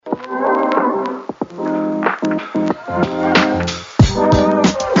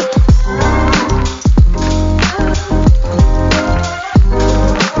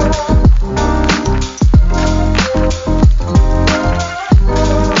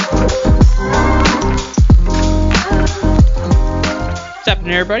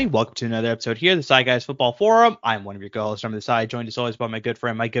afternoon, everybody. Welcome to another episode here, the Side Guys Football Forum. I'm one of your co-hosts from the side, joined as always by my good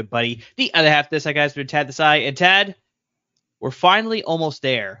friend, my good buddy, the other half of this Side Guys, Tad the Side. And Tad, we're finally almost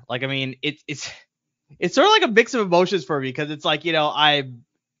there. It's sort of like a mix of emotions for me because it's like, I'm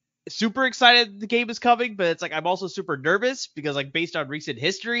super excited the game is coming, but it's like I'm also super nervous because, like, based on recent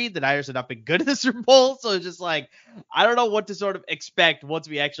history, the Niners have not been good in the Super Bowl. So it's just like I don't know what to sort of expect once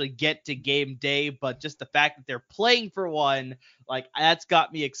we actually get to game day, but just the fact that they're playing for one, like, that's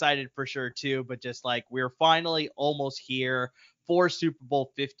got me excited for sure too. But just like we're finally almost here for Super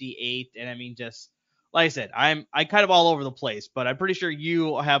Bowl 58, and I mean, just like I said, I kind of all over the place, but I'm pretty sure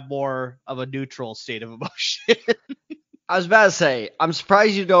you have more of a neutral state of emotion. I was about to say, I'm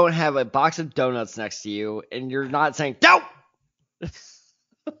surprised you don't have a box of donuts next to you and you're not saying, "Don't!"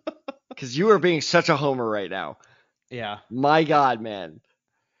 Because you are being such a homer right now. Yeah. My God, man.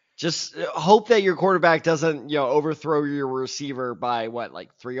 Just hope that your quarterback doesn't, overthrow your receiver by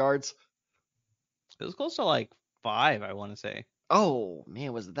like 3 yards? It was close to like 5, I want to say. Oh,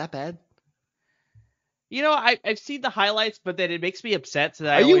 man, was it that bad? I've seen the highlights, but then it makes me upset. So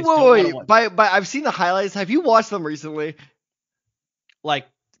that Are I you always don't want to watch. By I've seen the highlights. Have you watched them recently? Like,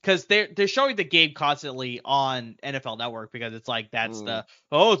 because they're showing the game constantly on NFL Network because it's like it's the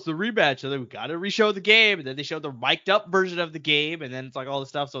rematch, so then we gotta re-show the game, and then they show the mic'd up version of the game, and then it's like all this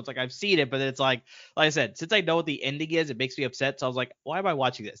stuff. So it's like I've seen it, but it's like I said, since I know what the ending is, it makes me upset. So I was like, why am I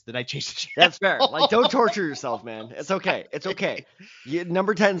watching this? Did I change the channel? That's fair. Like, don't torture yourself, man. It's okay. It's okay.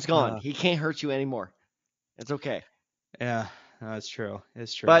 Number 10's gone. He can't hurt you anymore. It's okay. Yeah, no, it's true.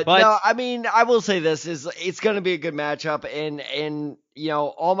 It's true. But no, I mean, I will say this is it's going to be a good matchup, and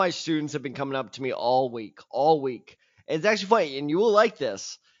all my students have been coming up to me all week. It's actually funny, and you will like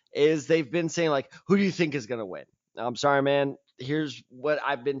this. Is they've been saying like, who do you think is going to win? Now, I'm sorry, man. Here's what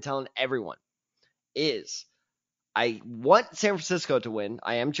I've been telling everyone: is I want San Francisco to win.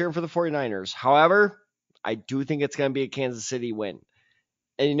 I am cheering for the 49ers. However, I do think it's going to be a Kansas City win.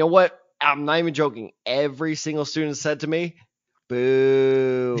 And you know what? I'm not even joking. Every single student said to me,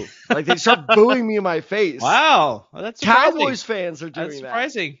 "Boo!" Like they start booing me in my face. Wow, well, that's surprising. Cowboys fans are doing that's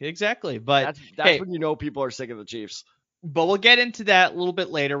surprising. Exactly, but that's when you know people are sick of the Chiefs. But we'll get into that a little bit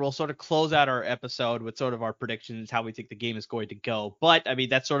later. We'll sort of close out our episode with sort of our predictions, how we think the game is going to go. But I mean,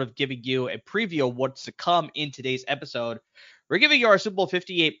 that's sort of giving you a preview of what's to come in today's episode. We're giving you our Super Bowl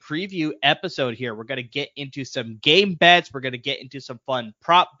 58 preview episode here. We're going to get into some game bets. We're going to get into some fun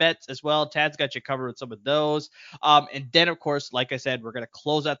prop bets as well. Tad's got you covered with some of those. And then, of course, like I said, we're going to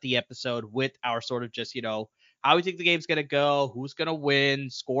close out the episode with our sort of just, how we think the game's going to go, who's going to win,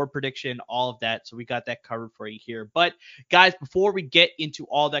 score prediction, all of that. So we got that covered for you here. But guys, before we get into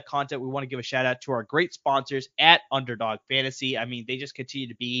all that content, we want to give a shout out to our great sponsors at Underdog Fantasy. I mean, they just continue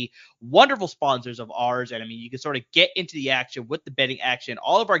to be wonderful sponsors of ours. And I mean, you can sort of get into the action with the betting action.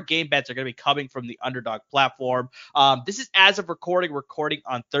 All of our game bets are going to be coming from the Underdog platform. This is as of recording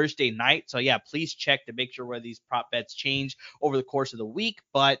on Thursday night. So yeah, please check to make sure where these prop bets change over the course of the week,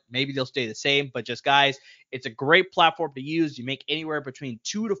 but maybe they'll stay the same. But just guys, it's a great platform to use. You make anywhere between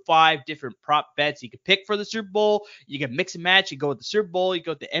 2 to 5 different prop bets you can pick for the Super Bowl. You can mix and match. You go with the Super Bowl. You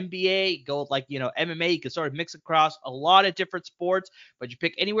go with the NBA. You go with MMA. You can sort of mix across a lot of different sports, but you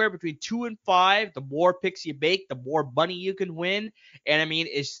pick anywhere between 2 and 5. The more picks you make, the more money you can win. And I mean,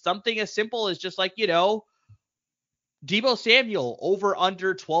 it's something as simple as just like, Deebo Samuel over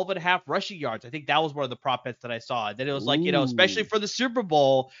under 12.5 rushing yards. I think that was one of the prop bets that I saw. And then it was like, especially for the Super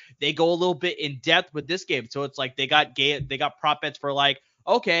Bowl, they go a little bit in depth with this game. So it's like they got prop bets for like,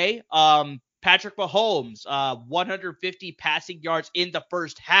 okay, Patrick Mahomes, 150 passing yards in the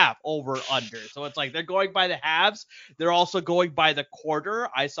first half over under. So it's like they're going by the halves. They're also going by the quarter.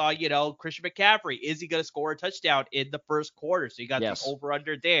 I saw, Christian McCaffrey. Is he going to score a touchdown in the first quarter? So you got the over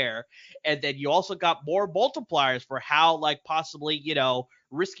under there. And then you also got more multipliers for how like possibly,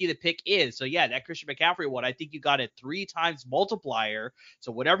 risky the pick is. So yeah, that Christian McCaffrey one, I think you got a 3 times multiplier.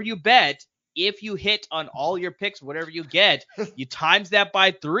 So whatever you bet, if you hit on all your picks, whatever you get, you times that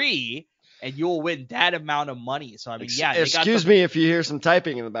by 3. And you'll win that amount of money. So, I mean, yeah. Excuse me if you hear some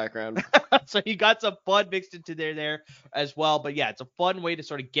typing in the background. So you got some fun mixed into there as well. But, yeah, it's a fun way to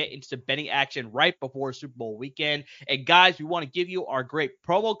sort of get into some betting action right before Super Bowl weekend. And, guys, we want to give you our great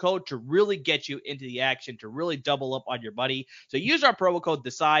promo code to really get you into the action, to really double up on your money. So use our promo code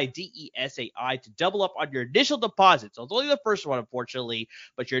DESAI, DESAI, to double up on your initial deposit. So it's only the first one, unfortunately.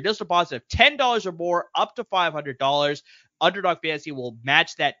 But your initial deposit of $10 or more up to $500. Underdog Fantasy will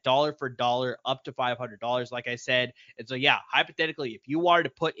match that dollar for dollar up to $500, like I said. And so, yeah, hypothetically, if you wanted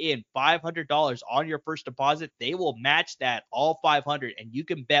to put in $500 on your first deposit, they will match that all $500, and you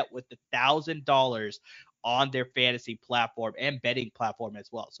can bet with $1,000 on their fantasy platform and betting platform as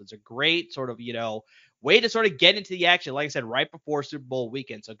well. So it's a great sort of, way to sort of get into the action, like I said, right before Super Bowl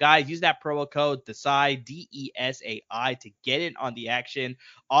weekend. So guys, use that promo code DESAI, DESAI, to get in on the action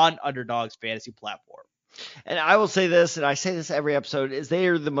on Underdog's fantasy platform. And I will say this, and I say this every episode, is they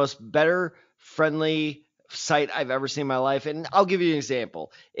are the most better friendly site I've ever seen in my life. And I'll give you an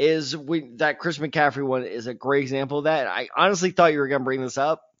example. That Chris McCaffrey one is a great example of that. I honestly thought you were going to bring this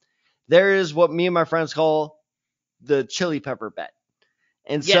up. There is what me and my friends call the chili pepper bet.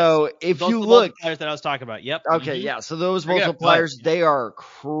 And yes, so if you look, multipliers that I was talking about, yep. Okay, yeah. So those multipliers, they are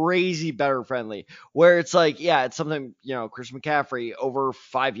crazy better friendly. Where it's like, yeah, it's something, Chris McCaffrey over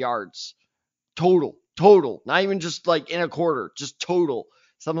 5 yards total, not even just like in a quarter, just total.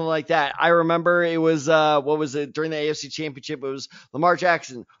 Something like that. I remember it was, what was it, during the AFC Championship? It was Lamar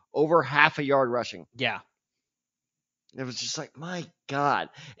Jackson over half a yard rushing. Yeah. It was just like, my God.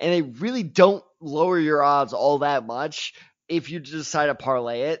 And they really don't lower your odds all that much if you decide to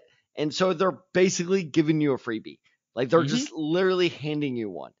parlay it. And so they're basically giving you a freebie. Like they're just literally handing you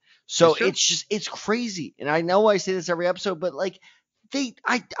one. So it's crazy. And I know I say this every episode, but like,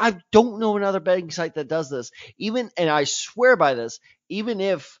 I don't know another betting site that does this. And I swear by this, even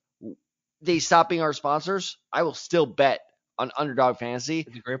if they stop being our sponsors, I will still bet on Underdog Fantasy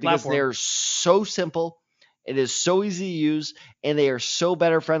because they're so simple. It is so easy to use, and they are so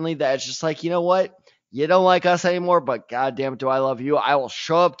better friendly that it's just like, you know what? You don't like us anymore, but goddamn, do I love you? I will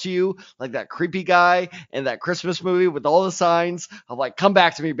show up to you like that creepy guy in that Christmas movie with all the signs of like, come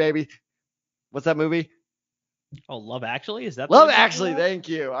back to me, baby. What's that movie? Oh, Love Actually? Is that Love Actually? Thank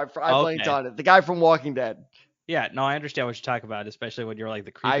you. I blanked on it. The guy from Walking Dead. Yeah, no, I understand what you're talking about, especially when you're like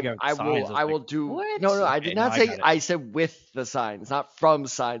the creepy guy with I signs. I will do. What? No, I did not say. I said with the signs, not from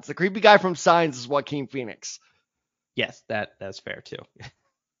signs. The creepy guy from Signs is Joaquin Phoenix. Yes, that's fair too.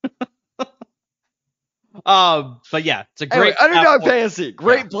 But yeah, it's a great Underdog Fantasy,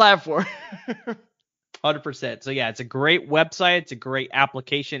 great platform. 100%. So yeah, it's a great website. It's a great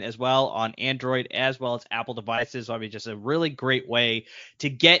application as well on Android as well as Apple devices. So I mean, just a really great way to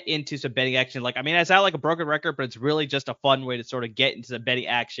get into some betting action. Like, I mean, I sound like a broken record, but it's really just a fun way to sort of get into the betting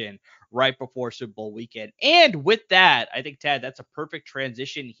action right before Super Bowl weekend. And with that, I think, Tad, that's a perfect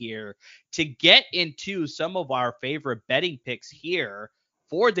transition here to get into some of our favorite betting picks here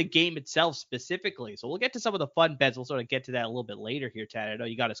for the game itself specifically. So we'll get to some of the fun bets. We'll sort of get to that a little bit later here, Tad. I know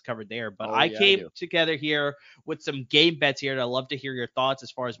you got us covered there, but I came together here with some game bets here, and I'd love to hear your thoughts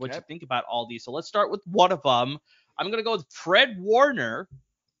as far as what you think about all these. So let's start with one of them. I'm going to go with Fred Warner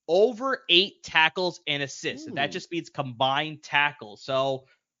over 8 tackles and assists. And that just means combined tackles. So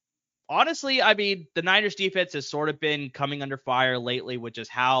honestly, I mean, the Niners defense has sort of been coming under fire lately, which is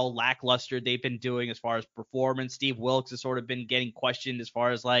how lackluster they've been doing as far as performance. Steve Wilks has sort of been getting questioned as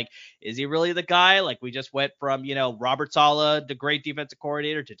far as like, is he really the guy? Like we just went from, Robert Saleh, the great defensive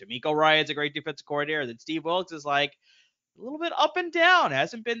coordinator, to DeMeco Ryans, a great defensive coordinator. Then Steve Wilks is like a little bit up and down.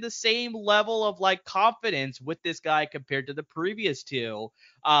 Hasn't been the same level of like confidence with this guy compared to the previous two.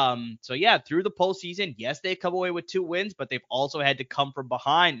 So yeah, through the postseason, yes, they've come away with 2 wins, but they've also had to come from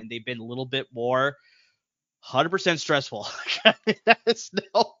behind, and they've been a little bit more 100% stressful. That is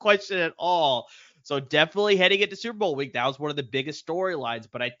no question at all. So definitely heading into Super Bowl week, that was one of the biggest storylines.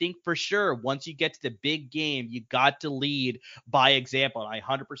 But I think for sure, once you get to the big game, you got to lead by example. And I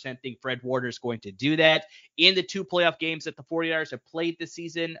 100% think Fred Warner is going to do that. In the 2 playoff games that the 49ers have played this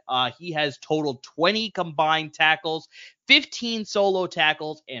season, he has totaled 20 combined tackles, 15 solo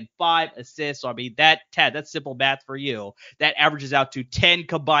tackles, and 5 assists. So, I mean, Tad, that's simple math for you. That averages out to 10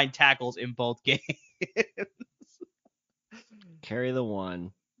 combined tackles in both games. Carry the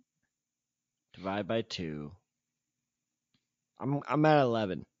 1. Divide by 2. I'm at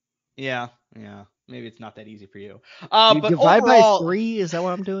 11. Yeah. Maybe it's not that easy for you. But divide by 3? Is that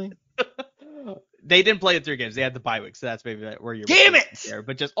what I'm doing? They didn't play in 3 games. They had the bye week, so that's maybe where you're. Damn it! There.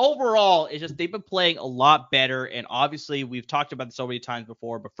 But just overall, it's just they've been playing a lot better. And obviously, we've talked about this so many times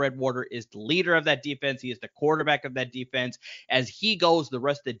before. But Fred Warner is the leader of that defense. He is the quarterback of that defense. As he goes, the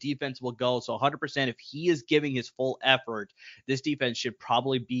rest of the defense will go. So 100%, if he is giving his full effort, this defense should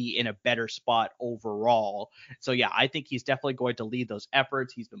probably be in a better spot overall. So yeah, I think he's definitely going to lead those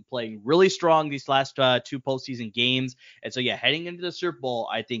efforts. He's been playing really strong these last 2 postseason games. And so yeah, heading into the Super Bowl,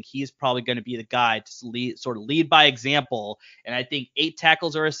 I think he's probably going to be the guy to lead by example. And I think 8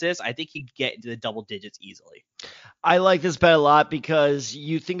 tackles or assists, I think he could get into the double digits easily. I like this bet a lot because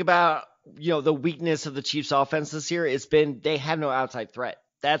you think about, the weakness of the Chiefs offense this year. It's been, they have no outside threat.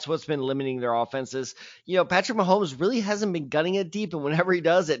 That's what's been limiting their offenses. Patrick Mahomes really hasn't been gunning it deep, and whenever he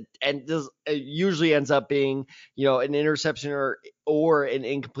does, it usually ends up being, an interception or or an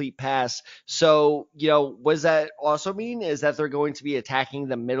incomplete pass. So, what does that also mean is that they're going to be attacking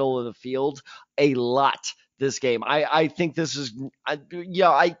the middle of the field a lot this game. I think this is,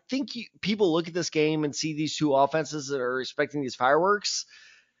 I think people look at this game and see these two offenses that are expecting these fireworks.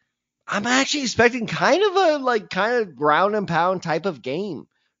 I'm actually expecting kind of ground and pound type of game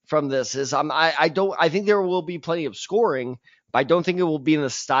from this. I think there will be plenty of scoring, but I don't think it will be in the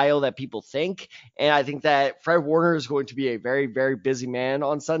style that people think. And I think that Fred Warner is going to be a very, very busy man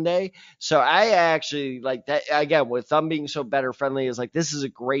on Sunday. So I actually like that. Again, with them being so better friendly, is like this is a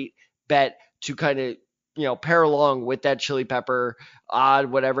great bet to kind of pair along with that chili pepper odd,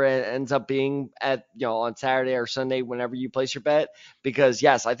 whatever it ends up being at, on Saturday or Sunday, whenever you place your bet. Because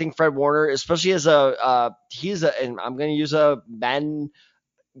yes, I think Fred Warner, especially as and I'm going to use a Madden,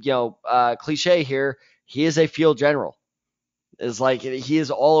 cliche here. He is a field general. Is like he is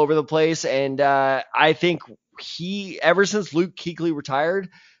all over the place. And I think ever since Luke Kuechly retired,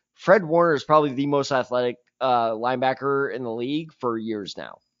 Fred Warner is probably the most athletic linebacker in the league for years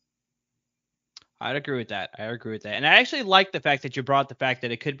now. I'd agree with that. And I actually like the fact that you brought the fact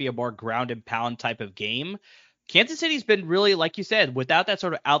that it could be a more ground and pound type of game. Kansas City's been really, like you said, without that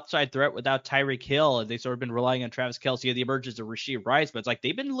sort of outside threat, without Tyreek Hill, and they've sort of been relying on Travis Kelce and the emergence of Rashee Rice, but it's like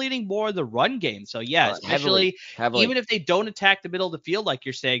they've been leading more of the run game. So yeah, especially heavily. Even if they don't attack the middle of the field, like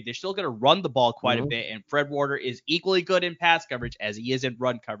you're saying, they're still going to run the ball quite a bit. And Fred Warner is equally good in pass coverage as he is in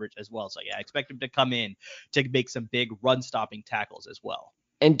run coverage as well. So yeah, I expect him to come in to make some big run stopping tackles as well.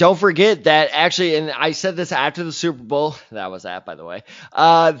 And don't forget that actually, and I said this after the Super Bowl, that was that, by the way,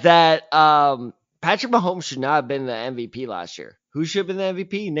 that Patrick Mahomes should not have been the MVP last year. Who should have been the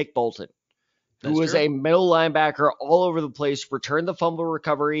MVP? Nick Bolton, who was a middle linebacker all over the place, returned the fumble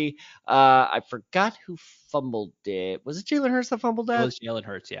recovery. I forgot who fumbled it. Was it Jalen Hurts that fumbled that? It was Jalen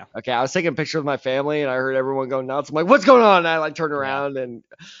Hurts, yeah. Okay, I was taking a picture of my family, and I heard everyone go nuts. I'm like, what's going on? And I turned around, and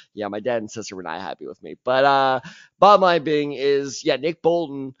my dad and sister were not happy with me. But bottom line being is, Nick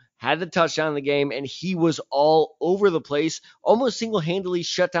Bolton had the touchdown in the game, and he was all over the place, almost single-handedly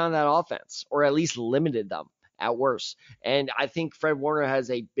shut down that offense, or at least limited them at worst. And I think Fred Warner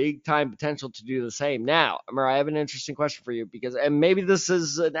has a big-time potential to do the same. Now, Amir, I have an interesting question for you, and maybe this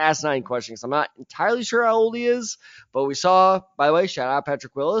is an asinine question, because I'm not entirely sure how old he is, but we saw, by the way, shout out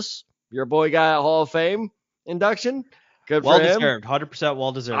Patrick Willis. Your boy got a Hall of Fame induction. Good for him. Well-deserved, 100%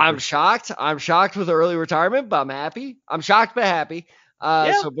 well-deserved. I'm shocked. I'm shocked with early retirement, but I'm happy. I'm shocked but happy.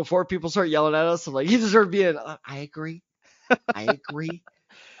 So before people start yelling at us, I'm like, he deserved to be in. I agree.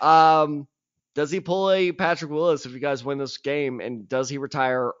 Does he pull a Patrick Willis if you guys win this game, and does he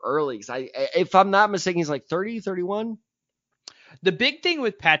retire early? Because if I'm not mistaken, he's like 30, 31. The big thing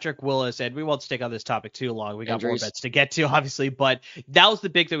with Patrick Willis, and we won't stick on this topic too long. We got Injuries. more bets to get to, obviously, but that was the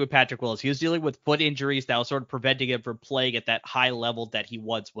big thing with Patrick Willis. He was dealing with foot injuries that was sort of preventing him from playing at that high level that he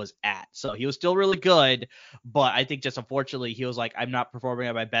once was at. So he was still really good, but I think just unfortunately he was like, I'm not performing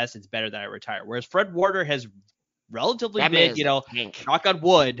at my best. It's better that I retire. Whereas Fred Warner has relatively been, knock on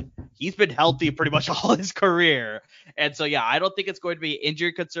wood, he's been healthy pretty much all his career. And so, I don't think it's going to be an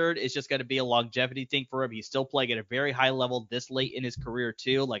injury concern. It's just going to be a longevity thing for him. He's still playing at a very high level this late in his career,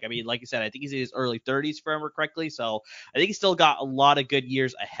 too. Like you said, I think he's in his early 30s, if I remember correctly. So I think he's still got a lot of good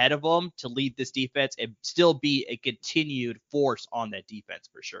years ahead of him to lead this defense and still be a continued force on that defense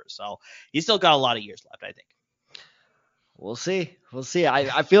for sure. So he's still got a lot of years left, I think. We'll see.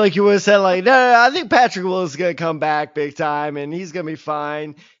 I feel like you would have said, like, no, I think Patrick Willis is going to come back big time, and he's going to be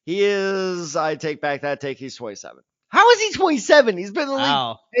fine. He is, I take back that take, he's 27. How is he 27? He's been in the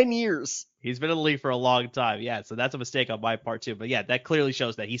league 10 years. He's been in the league for a long time. Yeah, so that's a mistake on my part, too. But, that clearly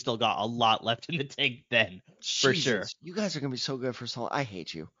shows that he's still got a lot left in the tank then, for sure. You guys are going to be so good for so long. I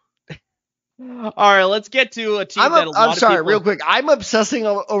hate you. All right, let's get to a team I'm sorry, real quick. I'm obsessing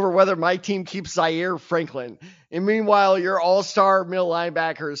over whether my team keeps Zaire Franklin. And meanwhile, your all-star middle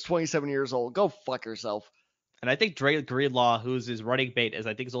linebacker is 27 years old. Go fuck yourself. And I think Dre Greenlaw, who's his running mate,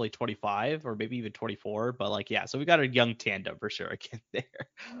 is only 25 or maybe even 24. But so we got a young tandem for sure again there.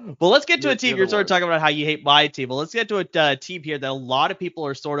 Well, let's get to a team. You're sort of talking about how you hate my team. Well, let's get to a team here that a lot of people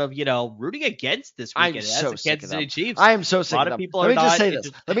are sort of, rooting against this weekend. I'm so sick of them. Chiefs. I am so sick of them. A lot of people Let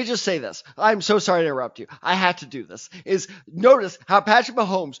me just say this. I'm so sorry to interrupt you. I have to do this. Notice how Patrick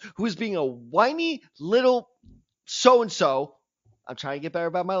Mahomes, who is being a whiny little so-and-so, I'm trying to get better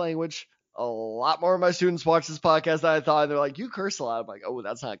about my language. A lot more of my students watch this podcast than I thought. And they're like, you curse a lot. I'm like, oh,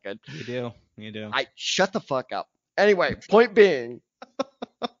 that's not good. You do. I shut the fuck up. Anyway, point being,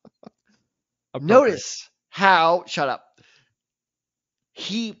 notice how, shut up.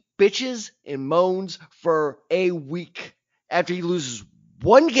 He bitches and moans for a week after he loses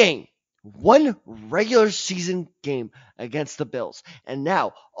one game One regular season game against the Bills. And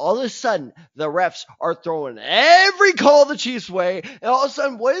now, all of a sudden, the refs are throwing every call the Chiefs' way. And all of a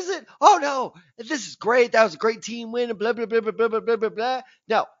sudden, what is it? Oh, no, this is great. That was a great team win. Blah, blah, blah, blah, blah, blah, blah, blah.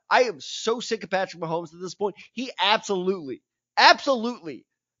 Now, I am so sick of Patrick Mahomes at this point. He absolutely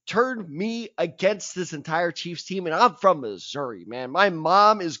turned me against this entire Chiefs team. And I'm from Missouri, man. My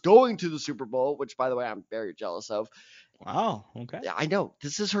mom is going to the Super Bowl, which, by the way, I'm very jealous of. Wow. Okay. Yeah, I know.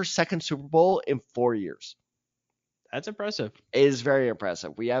 This is her second Super Bowl in 4 years. That's impressive. It is very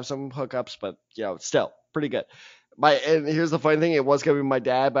impressive. We have some hookups, but still pretty good. And here's the funny thing: it was gonna be my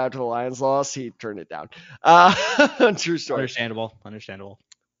dad, but after the Lions lost, he turned it down. True story. Understandable.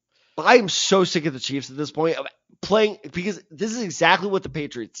 I am so sick of the Chiefs at this point of playing, because this is exactly what the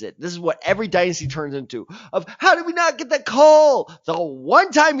Patriots did. This is what every dynasty turns into, of how did we not get that call? The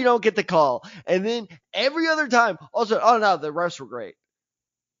one time you don't get the call, and then every other time, also, oh no, the refs were great.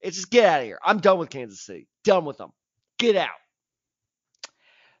 It's just, get out of here. I'm done with Kansas City. Done with them. Get out.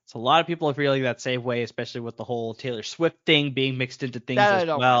 So a lot of people are feeling that same way, especially with the whole Taylor Swift thing being mixed into things as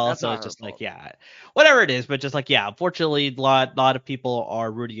well. So it's just like, yeah, whatever it is. But just like, yeah, unfortunately, a lot of people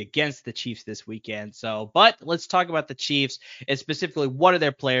are rooting against the Chiefs this weekend. So, but let's talk about the Chiefs and specifically one of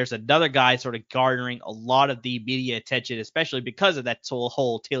their players, another guy sort of garnering a lot of the media attention, especially because of that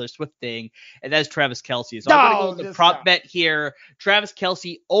whole Taylor Swift thing. And that's Travis Kelce. So I'm going to go with the prop bet here. Travis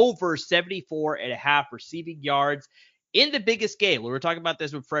Kelce over 74.5 receiving yards. In the biggest game, we were talking about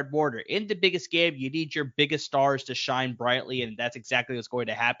this with Fred Warner. In the biggest game, you need your biggest stars to shine brightly, and that's exactly what's going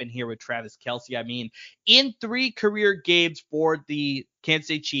to happen here with Travis Kelce. I mean, in 3 career games for the Kansas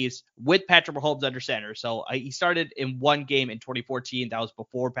City Chiefs with Patrick Mahomes under center. So he started in 1 game in 2014. That was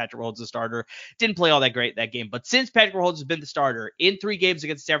before Patrick Mahomes was the starter. Didn't play all that great that game. But since Patrick Mahomes has been the starter in 3 games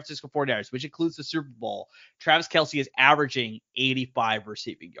against the San Francisco 49ers, which includes the Super Bowl, Travis Kelce is averaging 85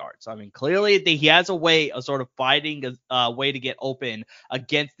 receiving yards. So, I mean, clearly he has a way of sort of finding a way to get open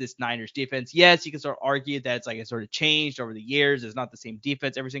against this Niners defense. Yes, you can sort of argue that it's like it sort of changed over the years. It's not the same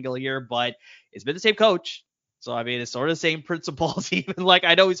defense every single year, but it's been the same coach. So, I mean, it's sort of the same principles. Even like,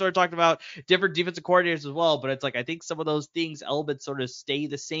 I know we sort of talked about different defensive coordinators as well, but it's like, I think some of those elements sort of stay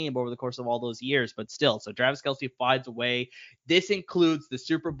the same over the course of all those years, but still. So Travis Kelce finds a way. This includes the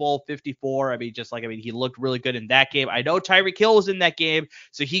Super Bowl 54. I mean, he looked really good in that game. I know Tyreek Hill was in that game,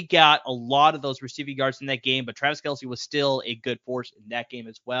 so he got a lot of those receiving yards in that game, but Travis Kelce was still a good force in that game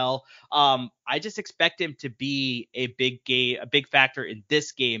as well. I just expect him to be a big factor in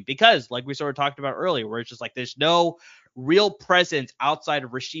this game because, like we sort of talked about earlier, where it's just like there's no real presence outside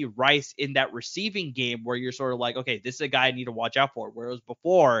of Rashee Rice in that receiving game where you're sort of like, okay, this is a guy I need to watch out for. Whereas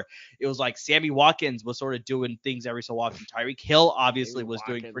before, it was like Sammy Watkins was sort of doing things every so often. Tyreek Hill obviously was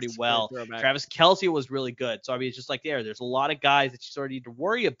doing pretty well. Travis Kelce was really good. So, I mean, it's just like there's a lot of guys that you sort of need to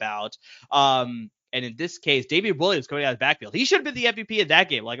worry about. And in this case, David Williams coming out of the backfield. He should have been the MVP in that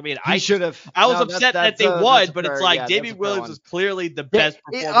game. Like, I mean, I should have. I was upset that they won, but it's like David Williams was clearly the best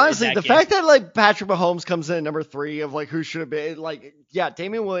performer. Honestly, the fact that like Patrick Mahomes comes in at number 3 of like who should have been, like, yeah,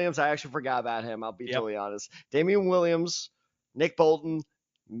 Damian Williams. I actually forgot about him. I'll be totally honest. Damian Williams, Nick Bolton,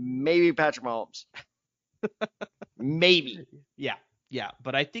 maybe Patrick Mahomes. Maybe. Yeah,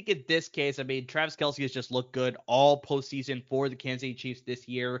 but I think in this case, I mean, Travis Kelce has just looked good all postseason for the Kansas City Chiefs this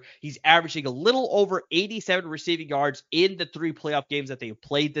year. He's averaging a little over 87 receiving yards in the 3 playoff games that they've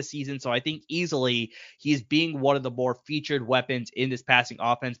played this season. So I think easily he's being one of the more featured weapons in this passing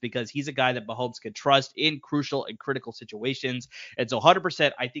offense because he's a guy that Mahomes can trust in crucial and critical situations. And so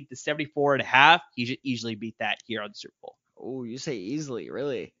 100%, I think the 74.5, he should easily beat that here on the Super Bowl. Oh, you say easily,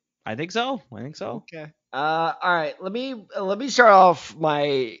 really? I think so. Okay. All right. Let me start off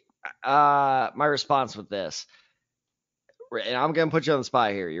my my response with this, and I'm gonna put you on the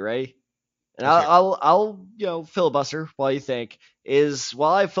spot here. You ready? And I'll filibuster while you think.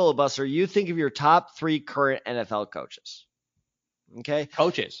 While I filibuster, you think of your top 3 current NFL coaches. Okay.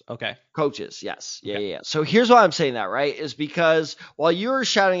 Coaches. Okay. Coaches. Yes. Yeah. So here's why I'm saying that, right? Is because while you're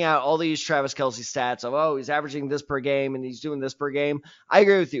shouting out all these Travis Kelce stats of, oh, he's averaging this per game and he's doing this per game, I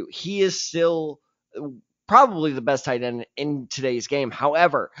agree with you. He is still probably the best tight end in today's game.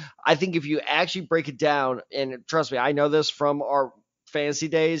 However, I think if you actually break it down, and trust me, I know this from our fantasy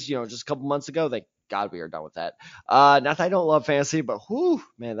days, just a couple months ago, thank God we are done with that. Not that I don't love fantasy, but whew,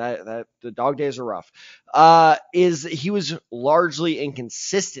 man, that the dog days are rough. He was largely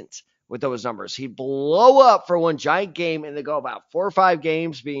inconsistent with those numbers. He'd blow up for one giant game and then go about 4 or 5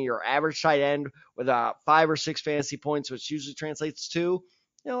 games being your average tight end with 5 or 6 fantasy points, which usually translates to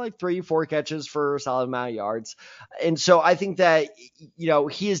like 3-4 catches for a solid amount of yards. And so I think that,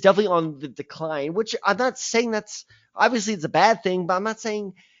 he is definitely on the decline, which I'm not saying that's obviously it's a bad thing, but I'm not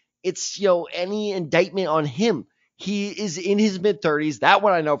saying it's, any indictment on him. He is in his mid-30s. That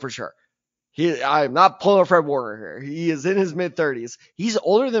one I know for sure. I'm not pulling a Fred Warner here. He is in his mid-30s. He's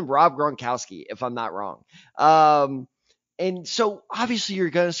older than Rob Gronkowski, if I'm not wrong. And so obviously you're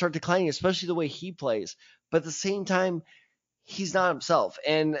going to start declining, especially the way he plays. But at the same time, he's not himself.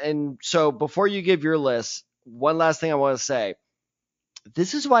 And so before you give your list, one last thing I want to say.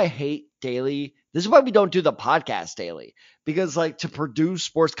 This is why I hate daily. This is why we don't do the podcast daily. Because to produce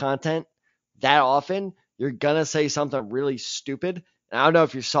sports content that often, you're going to say something really stupid. And I don't know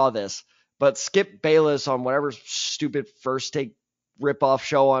if you saw this, but Skip Bayless on whatever stupid First Take ripoff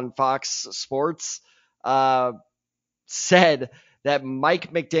show on Fox Sports said that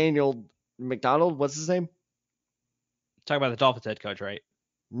Mike McDonald, what's his name? Talking about the Dolphins head coach, right?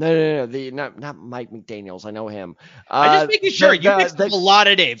 No. Not Mike McDaniels. I know him. I'm just making sure. You mixed up a lot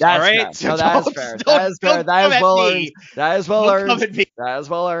of names, all right? So that is fair. That is fair. That is well earned. That is well earned. That is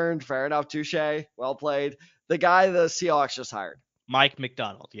well earned. Fair enough. Touche. Well played. The guy the Seahawks just hired. Mike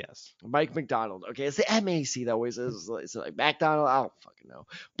McDonald, yes. Mike McDonald. Okay, it's the MAC though. Is it like McDonald? I don't fucking know.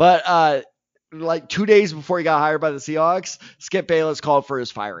 But 2 days before he got hired by the Seahawks, Skip Bayless called for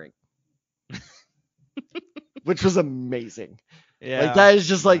his firing, which was amazing. Yeah, that is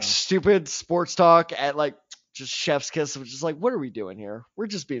just stupid sports talk at just chef's kiss of just what are we doing here? We're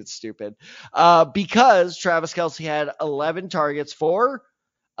just being stupid. Because Travis Kelce had 11 targets for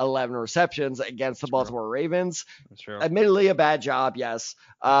 11 receptions against the Baltimore Ravens. That's true. Admittedly, a bad job, yes.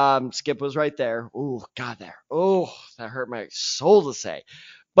 Skip was right there. Oh, God, there. Oh, that hurt my soul to say.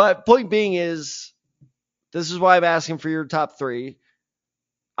 But point being is, this is why I'm asking for your top three.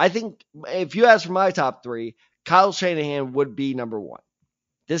 I think if you ask for my top three, Kyle Shanahan would be number one.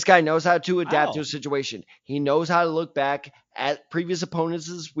 This guy knows how to adapt to a situation. He knows how to look back at previous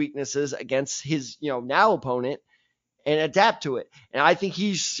opponents' weaknesses against his, now opponent and adapt to it. And I think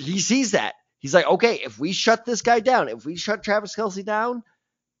he sees that. He's like, okay, if we shut this guy down, if we shut Travis Kelce down,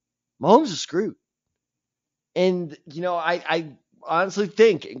 Mahomes is screwed. And, I honestly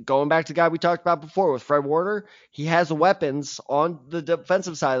think, going back to the guy we talked about before with Fred Warner, he has the weapons on the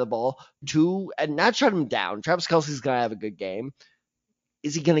defensive side of the ball to not shut him down. Travis Kelce's going to have a good game.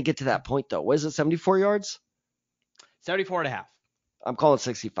 Is he going to get to that point, though? What is it, 74 yards? 74 and a half. I'm calling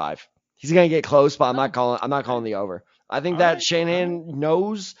 65. He's going to get close, but I'm not calling the over. I think that Shanahan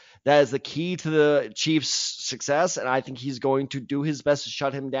knows that is the key to the Chiefs' success, and I think he's going to do his best to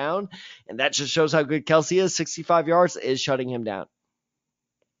shut him down. And that just shows how good Kelce is. 65 yards is shutting him down.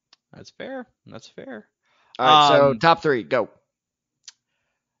 That's fair. All right, so top three, go.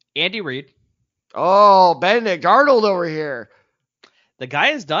 Andy Reid. Oh, Benedict Arnold over here. The guy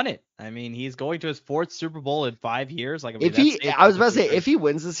has done it. I mean, he's going to his fourth Super Bowl in 5 years. I was about to say, if he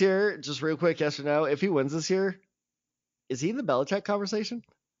wins this year, just real quick, yes or no, if he wins this year, is he in the Belichick conversation?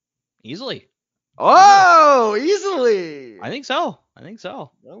 Easily. Oh, easily. I think so.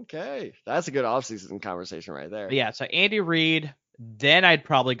 Okay. That's a good offseason conversation right there. But yeah, so Andy Reid, then I'd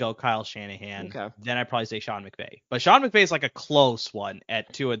probably go Kyle Shanahan. Okay. Then I'd probably say Sean McVay. But Sean McVay is a close one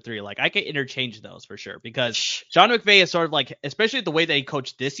at 2 and 3. I can interchange those for sure because Sean McVay is sort of especially the way that he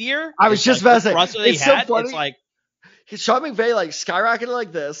coached this year. I was just about to say, it's so funny. It's Sean McVay skyrocketed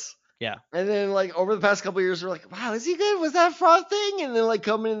like this. Yeah. And then over the past couple of years, we're like, wow, is he good? Was that fraud thing? And then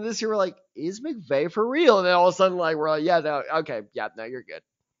coming into this year, we're like, is McVay for real? And then all of a sudden, we're like, yeah, no, okay, yeah, no, you're good.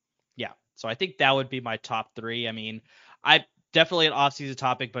 Yeah. So I think that would be my top three. I mean, I definitely an offseason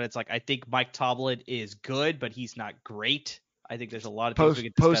topic, but it's I think Mike Tomlin is good, but he's not great. I think there's a lot of things we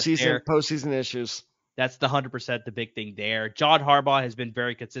can discuss there. Postseason issues. That's the 100% the big thing there. John Harbaugh has been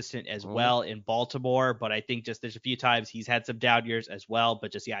very consistent as well in Baltimore, but I think just there's a few times he's had some down years as well.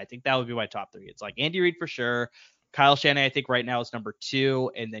 But I think that would be my top three. It's Andy Reid for sure. Kyle Shanahan, I think right now is number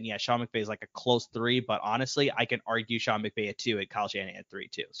 2. And then, Sean McVay is a close 3. But honestly, I can argue Sean McVay at 2 and Kyle Shanahan at 3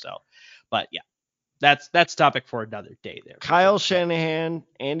 too. So, but yeah, that's topic for another day there. Kyle Shanahan,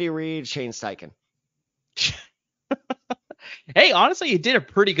 Andy Reid, Shane Steichen. Hey, honestly, he did a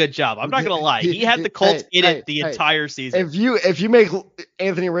pretty good job. I'm not gonna lie. He had the Colts the entire season. If you make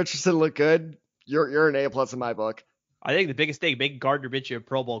Anthony Richardson look good, you're an A+ in my book. I think the biggest thing, making Gardner Minshew a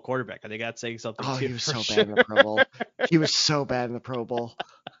Pro Bowl quarterback. I think that's saying something too. He was so bad in the Pro Bowl. He was so bad in the Pro Bowl.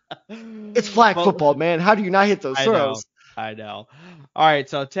 It's flag football, man. How do you not hit those throws? I know. All right,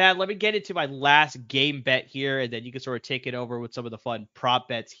 so Tad, let me get into my last game bet here, and then you can sort of take it over with some of the fun prop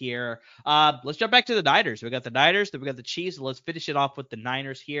bets here. Let's jump back to the Niners. We got the Niners, then we got the Chiefs. So let's finish it off with the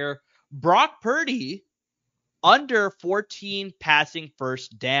Niners here. Brock Purdy under 14 passing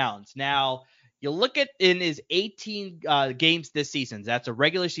first downs. Now, You look at in his 18 games this season. That's a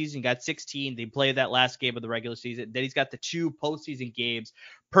regular season. He got 16. They played that last game of the regular season. Then he's got the 2 postseason games.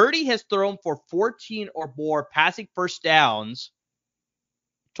 Purdy has thrown for 14 or more passing first downs,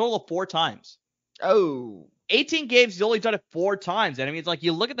 total of 4 times. Oh, 18 games, he's only done it 4 times. And I mean, it's like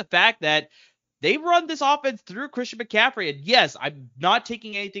you look at the fact that they run this offense through Christian McCaffrey. And yes, I'm not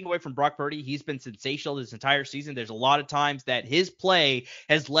taking anything away from Brock Purdy. He's been sensational this entire season. There's a lot of times that his play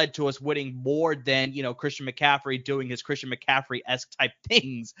has led to us winning more than, Christian McCaffrey doing his Christian McCaffrey-esque type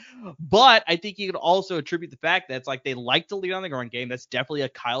things. But I think you could also attribute the fact that it's like they like to lead on the run game. That's definitely a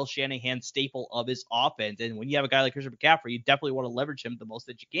Kyle Shanahan staple of his offense. And when you have a guy like Christian McCaffrey, you definitely want to leverage him the most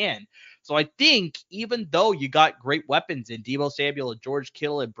that you can. So I think even though you got great weapons in Deebo Samuel and George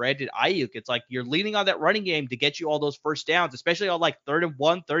Kittle and Brandon Ayuk, it's like you're leaning on that running game to get you all those first downs, especially on like 3rd and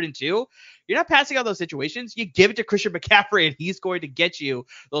 1, 3rd and 2. You're not passing on those situations. You give it to Christian McCaffrey and he's going to get you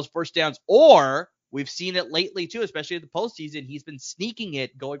those first downs. Or we've seen it lately too, especially in the postseason. He's been sneaking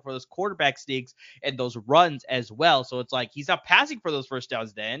it, going for those quarterback sneaks and those runs as well. So it's like he's not passing for those first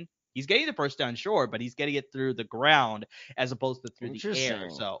downs then. He's getting the first down, sure, but he's getting it through the ground as opposed to through the air.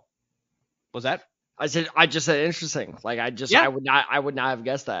 So was that? I just said interesting. Like I would not have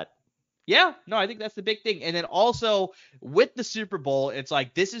guessed that. Yeah, no, I think that's the big thing. And then also with the Super Bowl, it's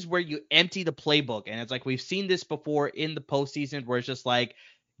like this is where you empty the playbook. And it's like we've seen this before in the postseason where it's just like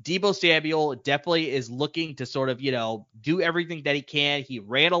Deebo Samuel definitely is looking to sort of, do everything that he can. He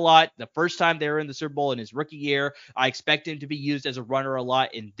ran a lot the first time they were in the Super Bowl in his rookie year. I expect him to be used as a runner a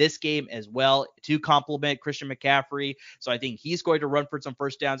lot in this game as well to complement Christian McCaffrey. So I think he's going to run for some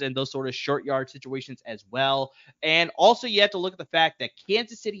first downs in those sort of short yard situations as well. And also you have to look at the fact that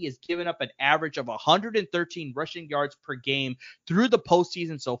Kansas City has given up an average of 113 rushing yards per game through the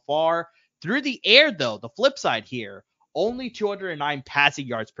postseason so far. Through the air, though, the flip side here, only 209 passing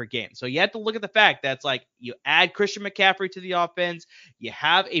yards per game. So you have to look at the fact that's like you add Christian McCaffrey to the offense. You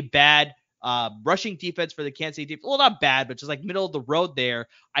have a bad rushing defense for the Kansas City defense. Well, not bad, but just like middle of the road there.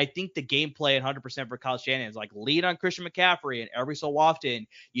 I think the gameplay 100% for Kyle Shanahan is like lead on Christian McCaffrey, and every so often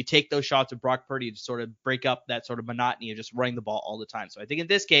you take those shots of Brock Purdy to sort of break up that sort of monotony of just running the ball all the time. So I think in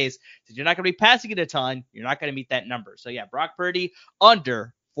this case, since you're not going to be passing it a ton, you're not going to meet that number. So yeah, Brock Purdy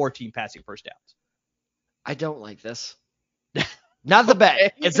under 14 passing first downs. I don't like this. Not the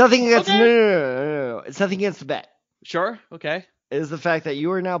bet. It's nothing against no. It's nothing against the bet. Sure. Okay. It is the fact that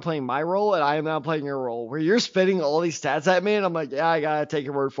you are now playing my role and I am now playing your role, where you're spitting all these stats at me, and I'm like, yeah, I gotta take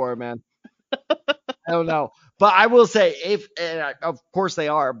your word for it, man. I don't know, but I will say, of course they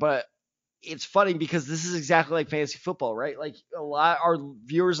are, but it's funny because this is exactly like fantasy football, right? Like a lot our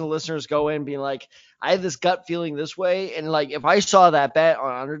viewers and listeners go in being like, I have this gut feeling this way, and like if I saw that bet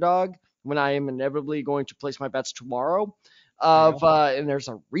on Underdog when I am inevitably going to place my bets tomorrow, and there's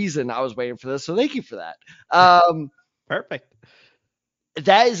a reason I was waiting for this, so thank you for that. Perfect.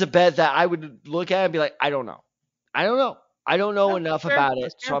 That is a bet that I would look at and be like, I don't know enough about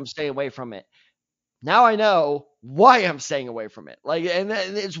it, so I'm staying away from it. Now I know why I'm staying away from it. Like, and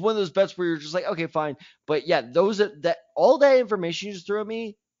it's one of those bets where you're just like, okay, fine. But yeah, all that information you just threw at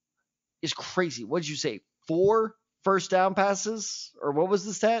me is crazy. What did you say? 4 first down passes, or what was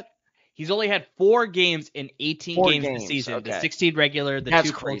the stat? He's only had 4 games in 18 games this season. Okay. The 16 regular, the That's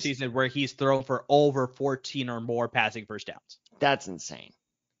 2 full season where he's thrown for over 14 or more passing first downs. That's insane.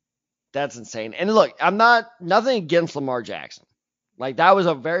 And look, nothing against Lamar Jackson. Like, that was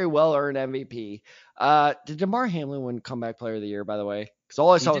a very well-earned MVP. Did DeMar Hamlin win Comeback Player of the Year, by the way? Because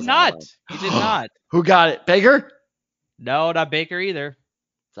all I saw was He did not. Who got it? Baker? No, not Baker either.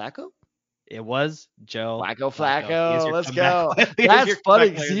 Flacco? It was Joe Flacco. Let's go. That's funny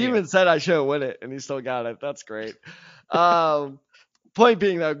because he even said I should win it, and he still got it. That's great. Point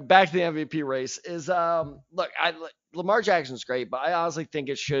being, though, back to the MVP race is, Lamar Jackson's great, but I honestly think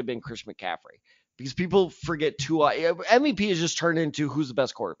it should have been Christian McCaffrey because people forget MVP has just turned into who's the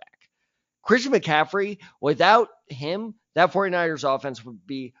best quarterback. Christian McCaffrey, without him, that 49ers offense would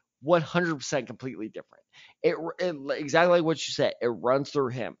be 100% completely different. It exactly like what you said. It runs through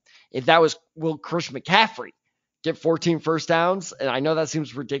him. If that was, will Christian McCaffrey get 14 first downs? And I know that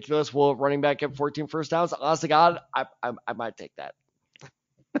seems ridiculous. Will a running back get 14 first downs? Honest to God, I might take that.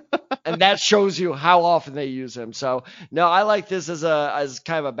 And that shows you how often they use him. So no, I like this as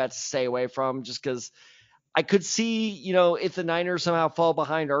kind of a bet to stay away from, just because I could see, if the Niners somehow fall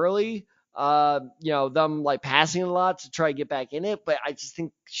behind early, them like passing a lot to try to get back in it. But I just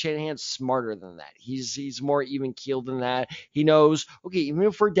think Shanahan's smarter than that. He's more even keeled than that. He knows, okay, even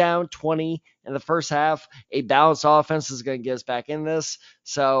if we're down 20 in the first half, a balanced offense is going to get us back in this.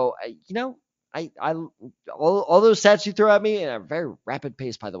 So, All those stats you throw at me at a very rapid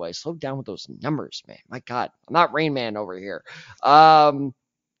pace, by the way. Slow down with those numbers, man. My God, I'm not Rain Man over here.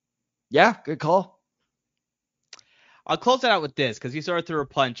 Yeah, good call. I'll close it out with this because you sort of threw a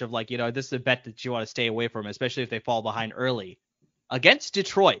punch of like, this is a bet that you want to stay away from, especially if they fall behind early. Against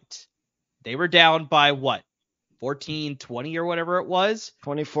Detroit, they were down by what? 14, 20 or whatever it was.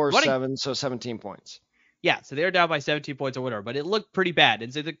 24-7, so 17 points. Yeah, so they were down by 17 points or whatever, but it looked pretty bad.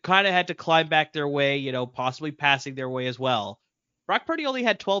 And so they kind of had to climb back their way, possibly passing their way as well. Brock Purdy only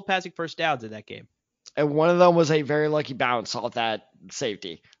had 12 passing first downs in that game. And one of them was a very lucky bounce off that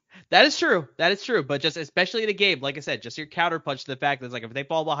safety. That is true. But just especially in a game, like I said, just your counterpunch to the fact that it's like if they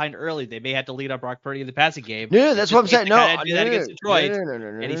fall behind early, they may have to lead on Brock Purdy in the passing game. No, that's what I'm saying. No, do that against Detroit,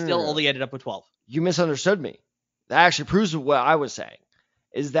 and he still only ended up with 12. You misunderstood me. That actually proves what I was saying.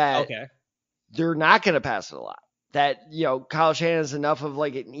 Is that they're not going to pass it a lot. That, Kyle Shanahan is enough of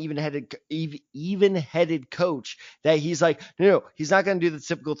like an even-headed coach that he's like, no, he's not going to do the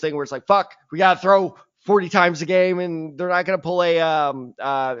typical thing where it's like, fuck, we got to throw 40 times a game, and they're not going to pull I'm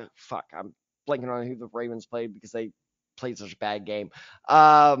blanking on who the Ravens played because they played such a bad game.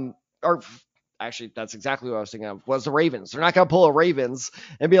 Or actually, that's exactly what I was thinking of, was the Ravens. They're not going to pull a Ravens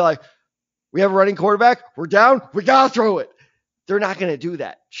and be like, we have a running quarterback, we're down, we got to throw it. They're not going to do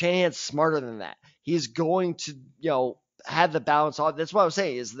that. Shanahan's smarter than that. He's going to, have the balance off. That's what I was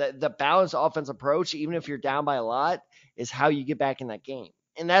saying, is that the balanced offense approach, even if you're down by a lot, is how you get back in that game.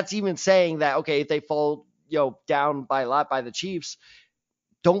 And that's even saying that, okay, if they fall, down by a lot by the Chiefs,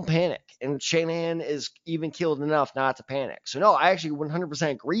 don't panic. And Shanahan is even keeled enough not to panic. So no, I actually 100%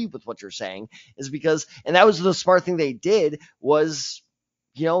 agree with what you're saying, is because, and that was the smart thing they did was,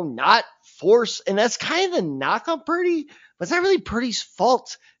 not force. And that's kind of the knock on Purdy, but it's not really Purdy's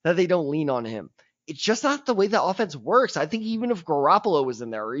fault that they don't lean on him. It's just not the way the offense works. I think even if Garoppolo was in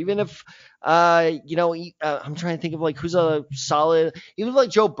there, or even if, I'm trying to think of like who's a solid, even if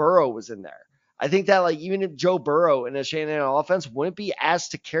like Joe Burrow was in there, I think that like even if Joe Burrow in a Shanahan offense wouldn't be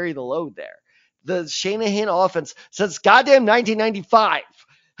asked to carry the load there. The Shanahan offense since goddamn 1995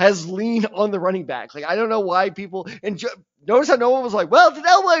 has leaned on the running back. Like, I don't know why people, and notice how no one was like, well, did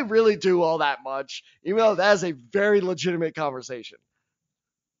Elway really do all that much? Even though that is a very legitimate conversation.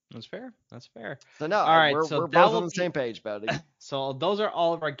 That's fair. So no, all right, we're both on the same page, buddy. So those are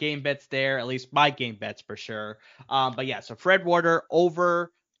all of our game bets there, at least my game bets for sure. But yeah, so Fred Warner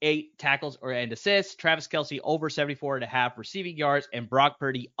over 8 tackles and assists, Travis Kelce over 74.5 receiving yards, and Brock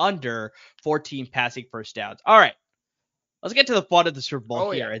Purdy under 14 passing first downs. All right. Let's get to the fun of the Super Bowl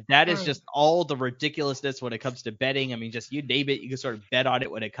here. Yeah. And that is just all the ridiculousness when it comes to betting. I mean, just you name it, you can sort of bet on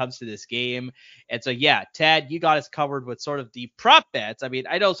it when it comes to this game. And so, yeah, Tad, you got us covered with sort of the prop bets. I mean,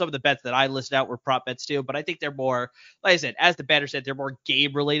 I know some of the bets that I listed out were prop bets too, but I think they're more, like I said, as the bettor said, they're more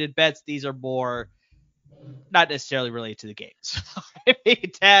game-related bets. These are more not necessarily related to the game. So, I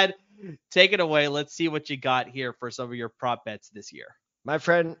mean, Tad, take it away. Let's see what you got here for some of your prop bets this year. My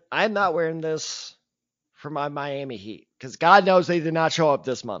friend, I'm not wearing this for my Miami Heat, because God knows they did not show up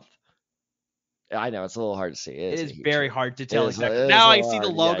this month. I know it's a little hard to see. It is very hard to tell exactly. Now I see the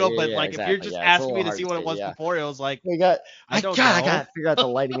logo, but like exactly. If you're just asking me to see what it was before, it was like I gotta figure out the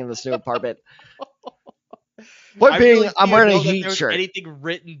lighting in the snow apartment. What being, I'm wearing a Heat shirt. Anything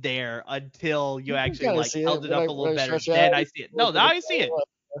written there until you actually like held it up a little better. Then I see it. No, now I see it.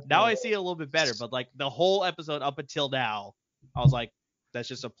 Now I see it a little bit better. But like the whole episode up until now, I was like, that's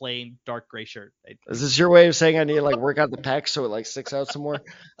just a plain dark gray shirt. Is this your way of saying I need to like work out the pecs so it like sticks out some more?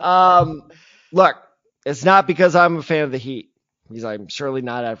 Look, it's not because I'm a fan of the Heat, because I'm surely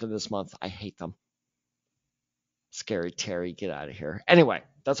not after this month. I hate them. Scary Terry, get out of here. Anyway,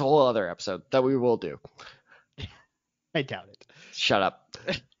 that's a whole other episode that we will do. I doubt it. Shut up.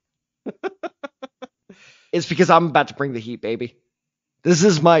 It's because I'm about to bring the heat, baby. This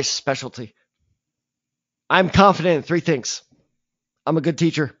is my specialty. I'm confident in 3 things. I'm a good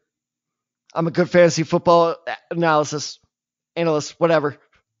teacher. I'm a good fantasy football analyst, whatever.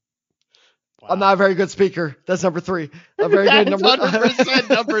 Wow. I'm not a very good speaker. That's number 3. I'm very good number 100%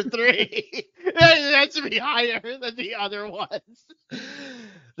 number 3. That should be higher than the other ones.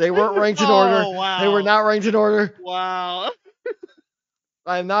 They weren't ranked in order. Wow. They were not ranked in order. Wow.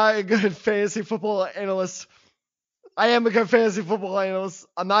 I'm not a good fantasy football analyst. I am a good fantasy football analyst.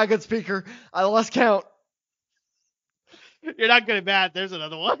 I'm not a good speaker. I lost count. You're not good at math. There's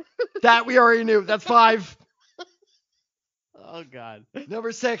another one. That we already knew. That's 5. Oh, God.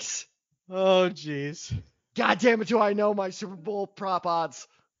 Number 6. Oh, jeez. God damn it, do I know my Super Bowl prop odds.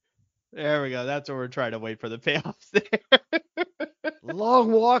 There we go. That's what we're trying to wait for the payoffs there.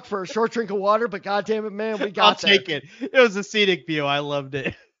 Long walk for a short drink of water, but God damn it, man, we got I'll take it. It was a scenic view. I loved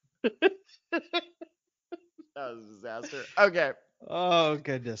it. That was a disaster. Okay. Oh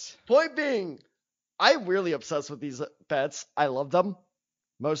goodness. Point being, I'm really obsessed with these bets. I love them.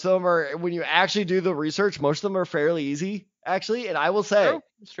 Most of them are, when you actually do the research, most of them are fairly easy, actually. And I will say,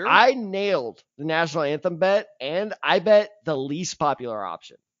 True. I nailed the national anthem bet, and I bet the least popular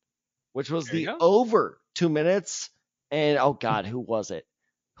option, which was There you the go. over 2 minutes. And oh God, who was it?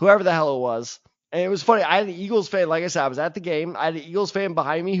 Whoever the hell it was. And it was funny. I had an Eagles fan. Like I said, I was at the game. I had an Eagles fan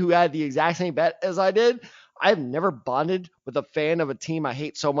behind me who had the exact same bet as I did. I've never bonded with a fan of a team I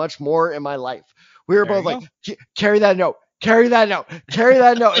hate so much more in my life. We were There both you like, carry that note, carry that note, carry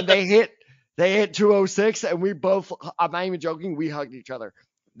that note. And they hit 206, and we both, I'm not even joking, we hugged each other.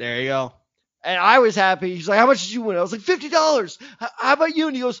 There you go. And I was happy. He's like, how much did you win? I was like, $50. How about you?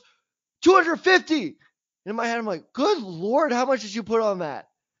 And he goes, 250. And in my head, I'm like, good Lord, how much did you put on that?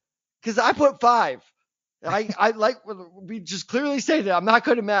 Because I put 5. I like, we just clearly stated I'm not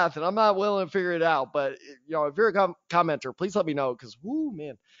good at math and I'm not willing to figure it out. But, you know, if you're a commenter, please let me know, because, whoo,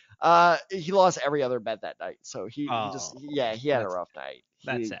 man. He lost every other bet that night. So he had a rough night.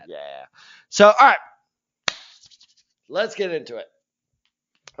 That's sad. Yeah. So, all right. Let's get into it.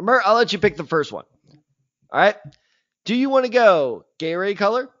 Mert, I'll let you pick the first one. All right. Do you want to go Gatorade